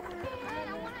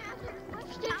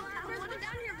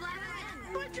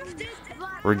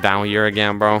 We're down here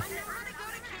again, bro.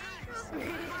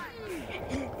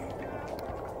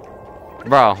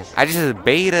 Bro, I just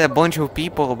baited a bunch of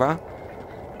people, bro.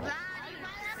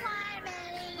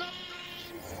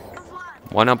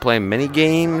 Wanna play mini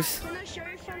games?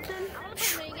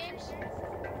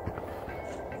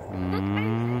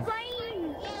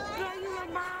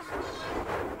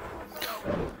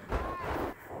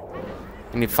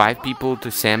 I need 5 people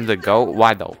to Sam the goat.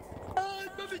 Why though?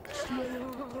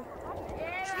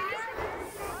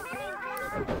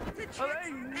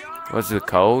 What's the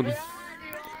code?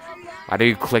 Why do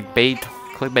you clickbait?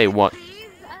 Clickbait what?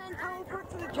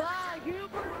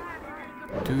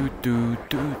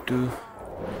 Do.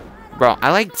 Bro,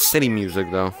 I like city music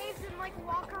though.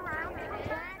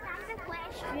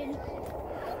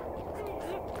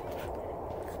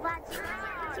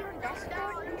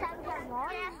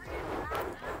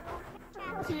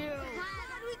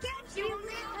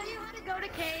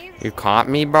 You caught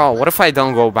me, bro? What if I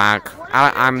don't go back?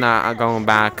 I'm not going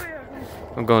back.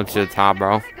 I'm going to the top,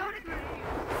 bro.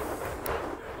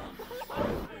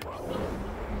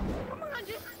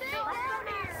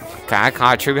 Okay, I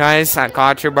caught you guys. I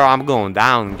caught you, bro. I'm going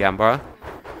down again, bro.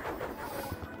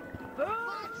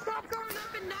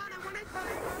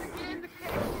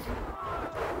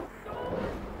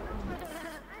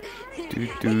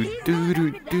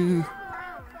 Do.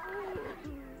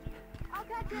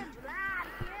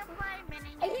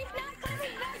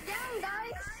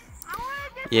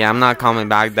 Yeah, I'm not coming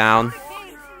back down.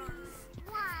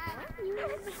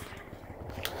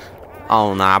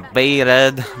 Oh, nah,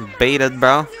 baited,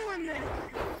 bro.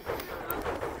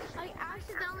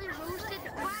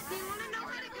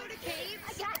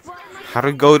 How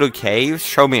to go to caves?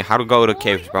 Show me how to go to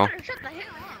caves, bro.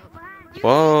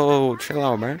 Whoa, chill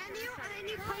out, man.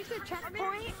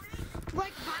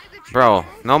 Bro,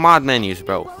 no mod menus,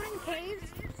 bro.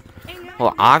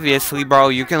 Well, obviously, bro,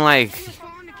 you can like.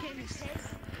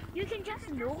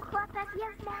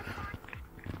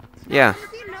 Yeah.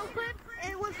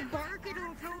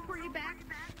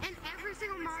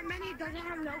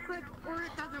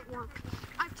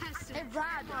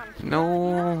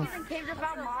 No.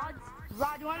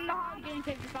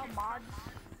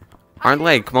 Aren't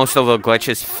like most of the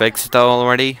glitches fixed though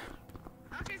already?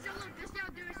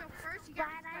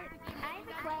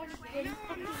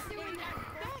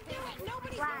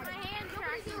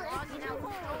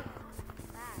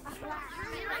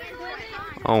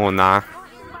 Oh nah.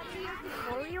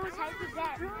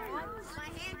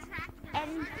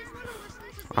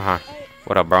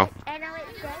 What up, bro?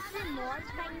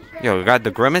 Yo, you got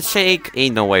the grimace shake?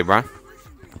 Ain't no way, bro.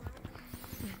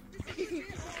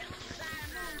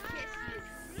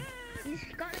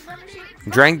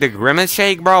 Drank the grimace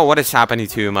shake, bro? What is happening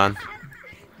to you, man?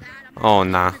 Oh,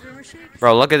 nah.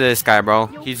 Bro, look at this guy, bro.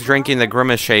 He's drinking the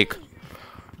grimace shake.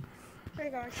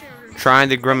 Trying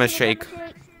the grimace shake.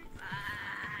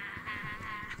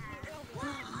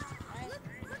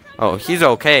 Oh, he's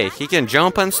okay. He can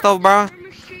jump and stuff, bro.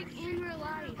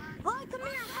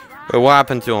 Wait, what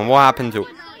happened to him? What happened to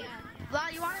him?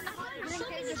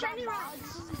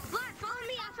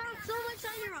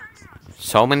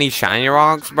 So many shiny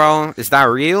rocks, bro? Is that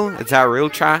real? Is that real,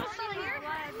 chat?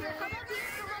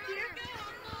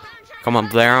 Come on,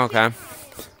 Blair, okay.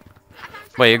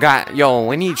 Wait, you got... Yo,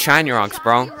 we need shiny rocks,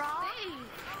 bro.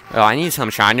 Yo, I need some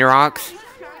shiny rocks.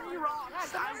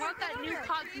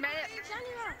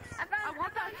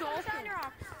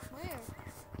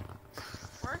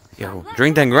 Yo,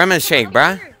 drink the grimace shake,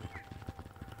 bruh.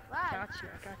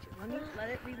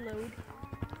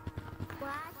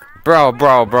 Bro.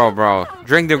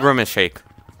 Drink the grimace shake.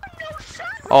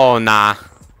 Oh, nah.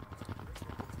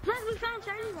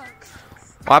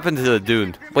 What happened to the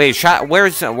dude? Wait, where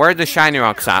are the shiny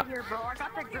rocks at?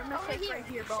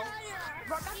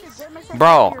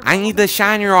 Bro, I need the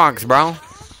shiny rocks, bro.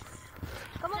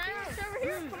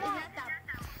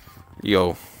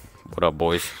 Yo, what up,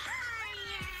 boys?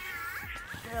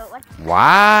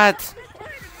 What?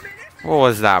 What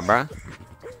was that, bro?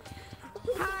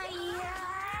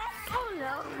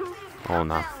 Oh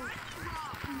no.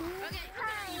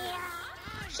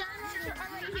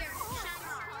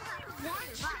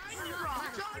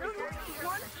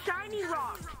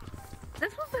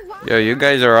 Yo, you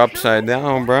guys are upside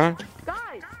down, bro.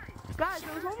 Guys,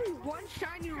 there was only one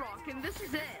shiny rock, and this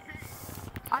is it.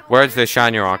 Where's the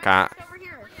shiny rock at?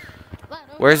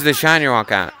 Where's the shiny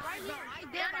rock at?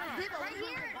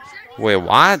 Wait,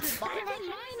 what?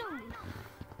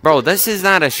 Bro, this is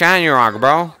not a shiny rock,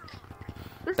 bro.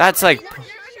 That's like...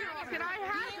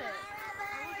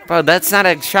 Bro, that's not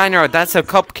a shiny rock. That's a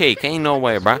cupcake. Ain't no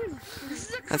way, bro.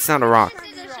 That's not a rock.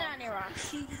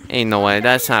 Ain't no way.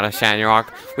 That's not a shiny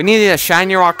rock. We need a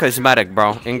shiny rock cosmetic,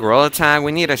 bro. In Gorilla Tag,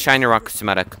 we need a shiny rock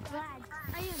cosmetic.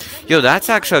 Yo, that's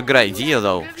actually a good idea,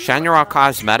 though. Shiny rock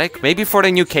cosmetic. Maybe for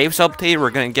the new caves update, we're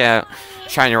gonna get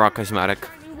shiny rock cosmetic.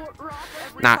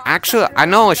 Nah, actually, I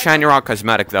know a shiny rock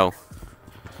cosmetic, though.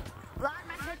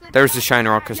 There's the shiny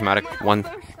rock cosmetic one.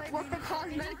 What the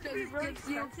cosmetic does,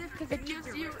 it gives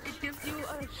you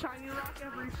a shiny rock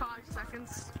every 5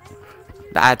 seconds.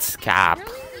 That's cap.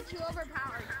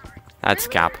 That's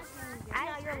cap.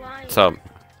 So,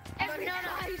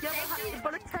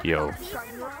 yo.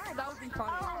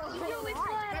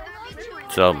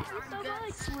 So,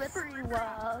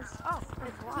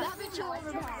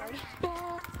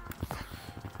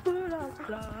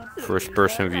 first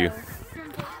person view.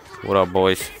 What up,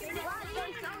 boys?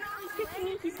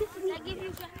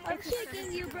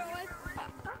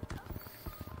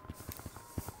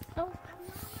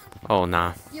 Oh,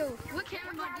 nah.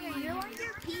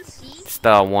 It's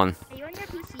the one.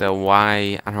 The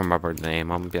Y. I don't remember the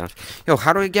name. I'm gonna be honest. Yo,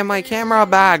 how do I get my camera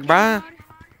back, bruh?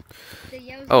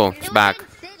 Oh, it's back.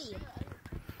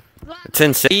 It's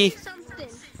in city.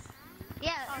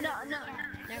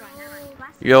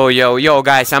 Yo,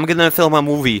 guys, I'm gonna film a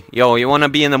movie. Yo, you wanna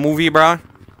be in the movie, bro?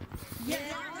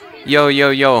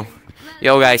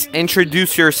 Yo, guys,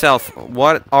 introduce yourself.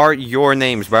 What are your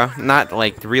names, bro? Not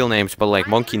like real names, but like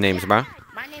monkey names, bro.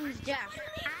 My name is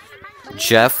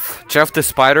Jeff. Jeff the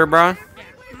spider, bro.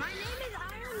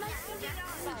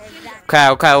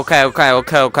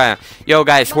 Okay. Yo,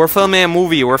 guys, we're filming a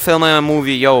movie.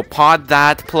 Yo, pod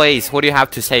that place. What do you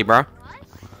have to say, bro?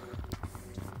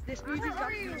 This movie's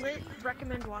actually lit.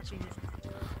 Recommend watching it.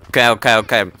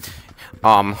 Okay.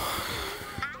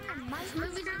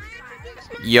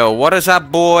 Yo, what is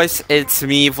up, boys? It's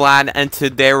me, Vlad, and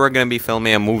today we're gonna be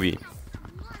filming a movie.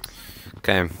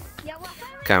 Okay,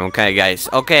 guys.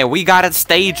 Okay, we gotta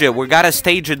stage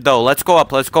it. Though. Let's go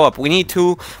up. We need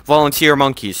 2 volunteer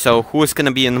monkeys. So, who's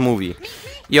gonna be in the movie?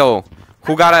 Yo,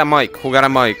 who got a mic?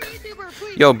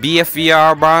 Yo,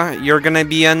 BFVR, bro. You're gonna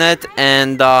be in it,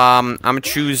 and I'm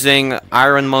choosing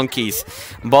Iron Monkeys.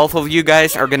 Both of you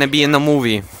guys are gonna be in the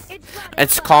movie.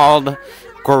 It's called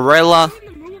Gorilla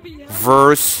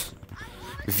Verse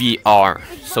VR.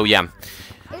 So yeah.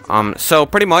 So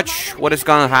pretty much what is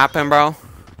gonna happen, bro?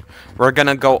 We're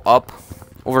gonna go up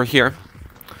over here.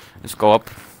 Let's go up.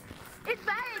 It's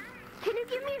Barry. Can you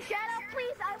give me a shout out,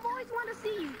 please? I've always wanted to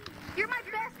see you. You're my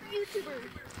best YouTuber.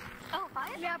 Oh,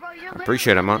 yeah, bro. You're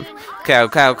Appreciate it, man.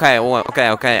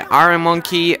 Okay. Iron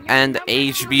Monkey and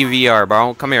HBVR,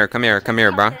 bro. Come here, bro.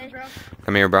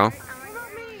 Come here, bro.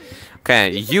 Okay,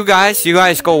 you guys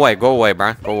go away,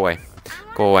 bro. Go away.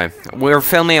 We're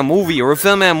filming a movie.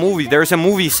 There's a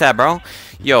movie set, bro.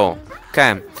 Yo,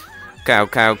 okay.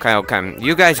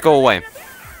 You guys go away.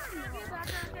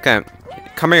 Okay,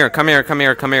 come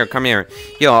here.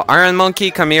 Yo, Iron Monkey,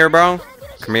 come here, bro.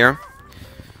 Come here.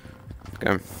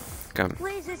 Okay.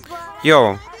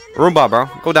 Yo, Roomba, bro.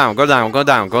 Go down,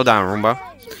 Roomba.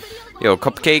 Yo,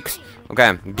 cupcakes.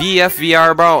 Okay,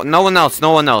 BFVR, bro. No one else.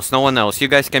 You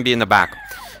guys can be in the back.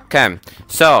 Okay,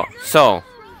 so.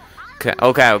 Okay.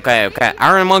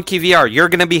 Iron Monkey VR, you're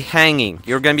gonna be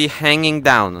hanging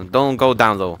down. Don't go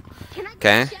down low.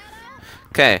 Okay.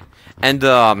 And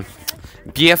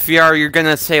BFVR, you're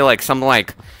gonna say like something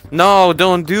like, "No,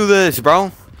 don't do this,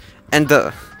 bro." And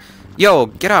yo,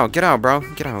 get out, bro.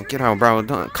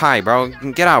 Kai, bro,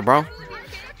 get out, bro.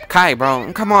 Kai,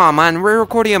 bro, come on, man. We're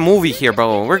recording a movie here,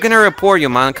 bro. We're gonna report you,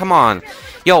 man. Come on.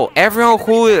 Yo, everyone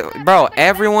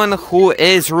who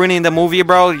is ruining the movie,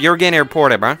 bro, you're getting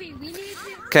reported, bro.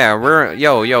 Okay,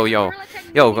 yo,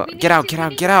 get out,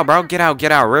 bro. Get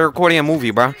out. We're recording a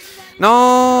movie, bro.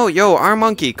 No, yo, our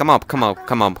monkey, come up. Okay.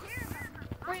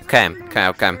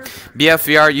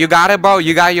 BFVR, you got it, bro?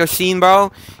 You got your scene,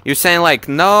 bro? You're saying like,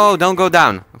 no, don't go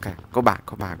down. Okay, go back,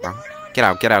 bro. Get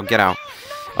out.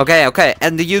 Okay,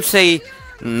 and you say,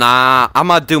 nah, I'm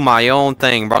gonna do my own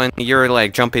thing, bro. And you're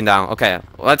like jumping down. Okay,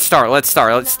 let's start.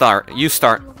 You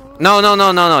start.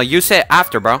 No. You say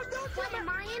after, bro.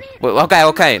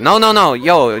 Okay. No.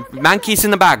 Yo, monkey's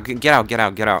in the back. Get out,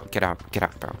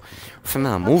 bro. From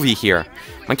the movie here.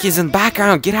 Monkey's in the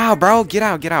background. Get out, bro. Get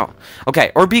out.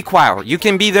 Okay, or be quiet. You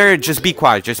can be there. Just be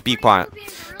quiet. Be quiet.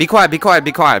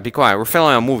 We're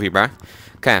filming a movie, bro.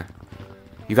 Okay.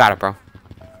 You got it, bro.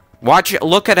 Watch it.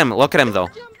 Look at him. Though.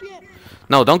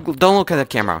 No, don't look at the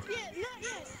camera.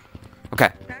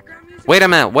 Okay. Wait a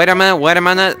minute.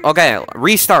 Okay,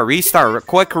 restart.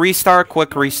 Quick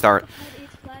restart.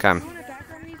 Okay.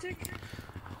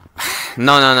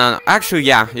 No. Actually,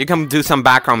 yeah, you can do some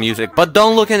background music, but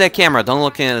don't look at the camera. Don't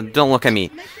look at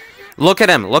me. Look at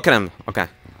him. Okay. Don't jump!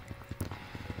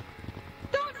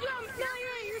 No,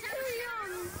 you're too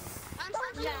young. I'm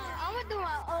gonna do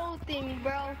my own thing,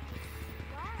 bro.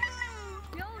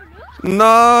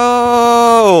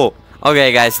 No.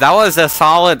 Okay, guys, that was a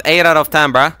solid 8 out of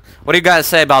 10, bruh. What do you guys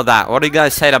say about that?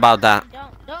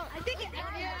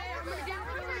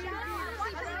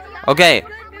 Okay,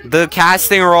 the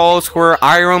casting roles were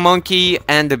Iron Monkey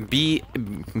and the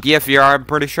BFVR, I'm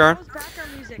pretty sure.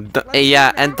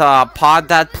 Yeah, and the pod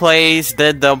that plays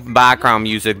did the background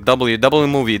music. W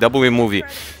movie.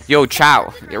 Yo,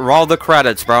 ciao. Roll the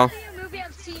credits, bro.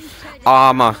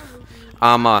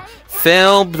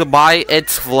 Filmed by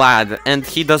It's Vlad, and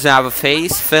he doesn't have a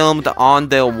face. Filmed on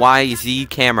the YZ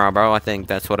camera, bro. I think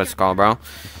that's what it's called, bro.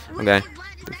 Okay.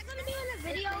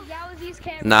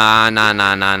 Nah.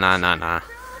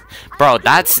 Bro,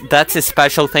 that's a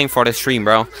special thing for the stream,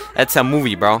 bro. It's a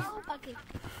movie, bro.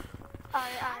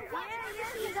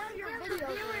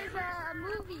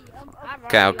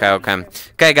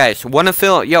 Okay, guys, wanna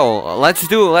feel? Yo, let's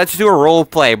do a role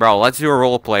play, bro.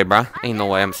 Ain't no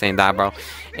way I'm saying that, bro.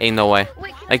 Ain't no way.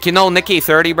 Like, you know, Nicky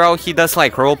 30, bro. He does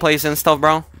like role plays and stuff,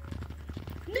 bro.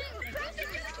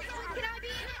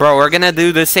 Bro, we're gonna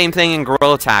do the same thing in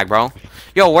Gorilla Tag, bro.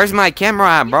 Yo, where's my camera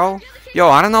at, bro? Yo,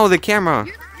 I don't know the camera.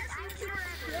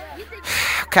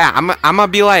 Okay, I'm gonna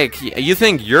be like, you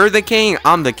think you're the king?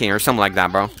 I'm the king, or something like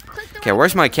that, bro. Okay,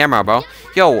 where's my camera, bro?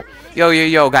 Yo,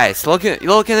 guys, look in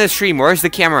the stream. Where's the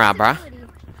camera at, bro?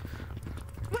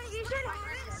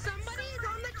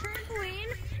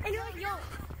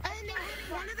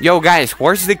 Yo, guys,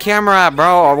 where's the camera at,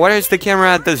 bro? Or where is the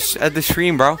camera at the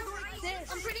stream, bro?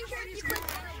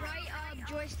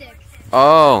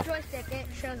 Oh. It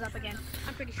shows up again.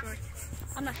 I'm pretty sure.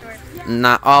 I'm not sure.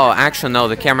 Nah. Oh, actually, no.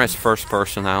 The camera is first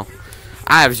person now.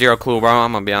 I have zero clue, bro.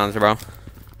 I'm gonna be honest, bro. You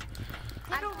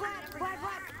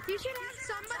should have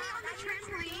somebody on the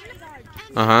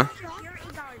trampoline. Uh-huh.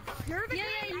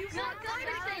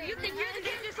 You think you're the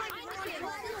kid just like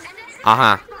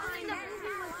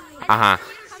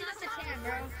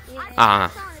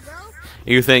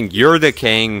You think you're the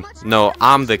king? No,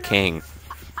 I'm the king.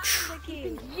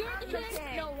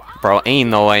 Bro, ain't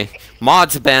no way.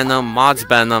 Mods ban them.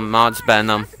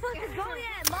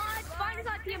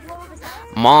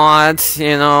 Mods,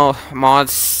 you know,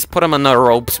 mods, put them in the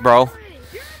ropes, bro.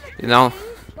 You know.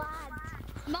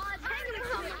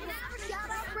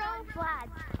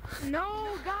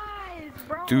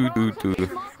 Dude.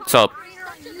 What's up?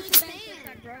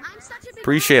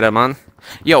 Appreciate it, man.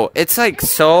 Yo, it's like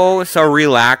so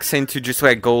relaxing to just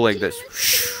like go like this.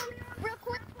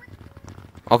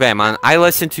 Okay, man. I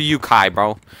listen to you, Kai,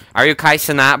 bro. Are you Kai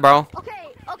Sinat, bro?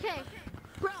 Okay.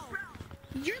 Bro,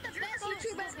 you're the best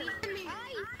YouTuber ever.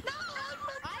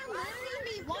 I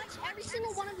literally watch every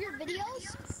single one of your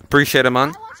videos. Appreciate it, man.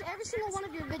 I watch every single one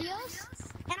of your videos,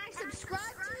 and I subscribe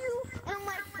to you, and I'm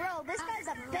like, bro, this guy's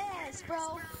the best,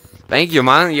 bro. Thank you,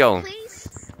 man. Yo.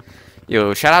 Please?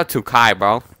 Yo, shout out to Kai,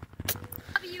 bro.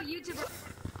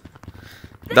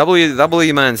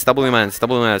 Wmans.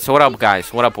 So what up,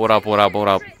 guys? What up? I'm not even gonna ask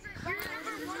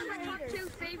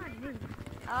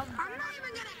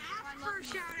for a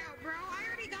shout out, bro. I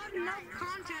already got enough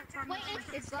content from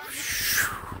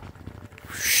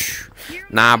you.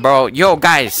 Nah, bro. Yo,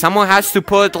 guys, someone has to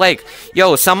put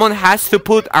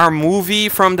our movie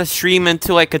from the stream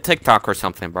into like a TikTok or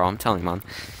something, bro. I'm telling you, man.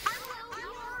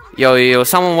 Yo,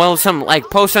 someone will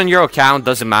post on your account,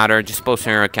 doesn't matter, just post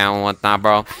on your account and whatnot,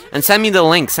 bro. And send me the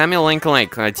link, in like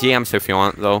DMs if you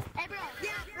want, though.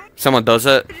 Someone does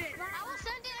it.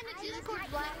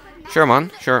 Sure,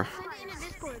 man, sure.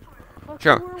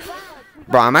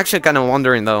 Bro, I'm actually kind of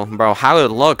wondering though, bro, how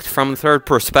it looked from third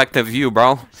perspective view,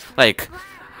 bro. Like,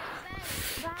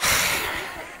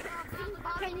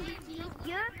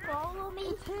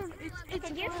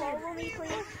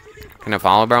 can I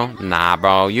follow, bro? Nah,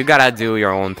 bro, you gotta do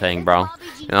your own thing, bro.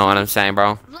 You know what I'm saying,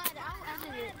 bro?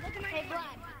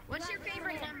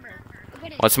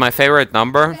 What's my favorite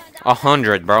number?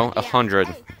 100, bro. 100.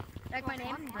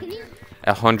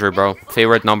 100, bro.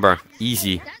 Favorite number.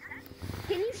 Easy.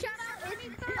 Can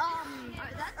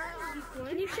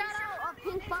you shout out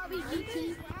Pink Bobby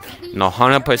GT? No,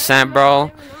 100%,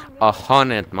 bro.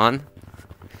 100, man.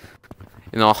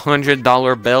 You know,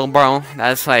 $100 bill, bro.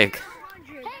 That's like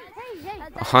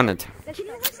 100.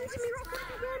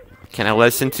 Can I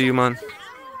listen to you, man?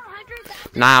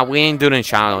 Nah, we ain't doing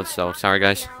shoutouts though. Sorry,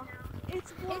 guys.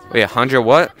 Wait, 100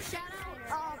 what?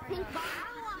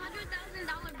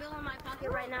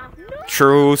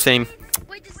 True, same.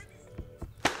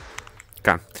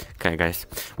 Okay, guys.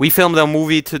 We filmed a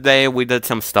movie today. We did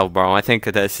some stuff, bro. I think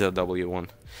this is a W1.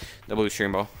 W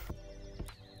stream, bro.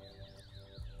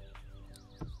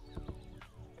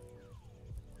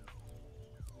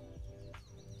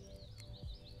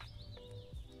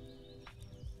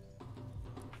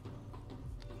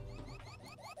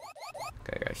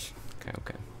 Okay, guys.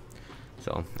 Okay.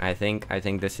 So I think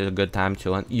this is a good time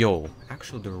to yo.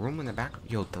 Actually, the room in the back.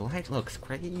 Yo, the light looks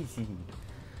crazy.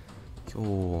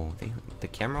 Yo, the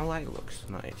camera light looks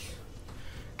nice.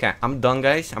 Okay, I'm done,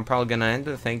 guys. I'm probably gonna end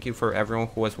it. Thank you for everyone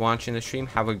who was watching the stream.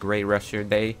 Have a great rest of your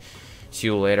day. See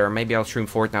you later. Maybe I'll stream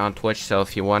Fortnite on Twitch. So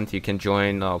if you want, you can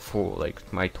join for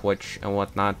like my Twitch and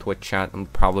whatnot. Twitch chat. I'm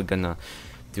probably gonna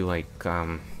do like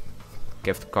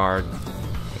gift card,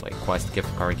 like quest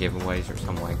gift card giveaways or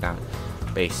something like that,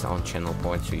 based on channel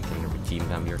points, so you can redeem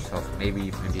them yourself.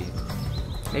 Maybe.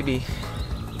 But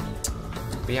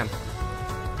yeah.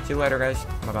 See you later, guys.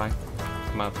 Bye bye.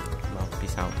 Come out.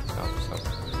 Peace out.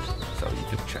 So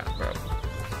YouTube chat, bro.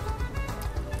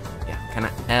 Yeah, kind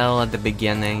of L at the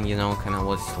beginning, you know, kind of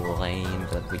was lame,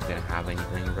 but we didn't have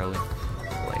anything really.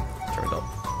 Like, turned up.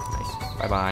 Nice. Bye bye.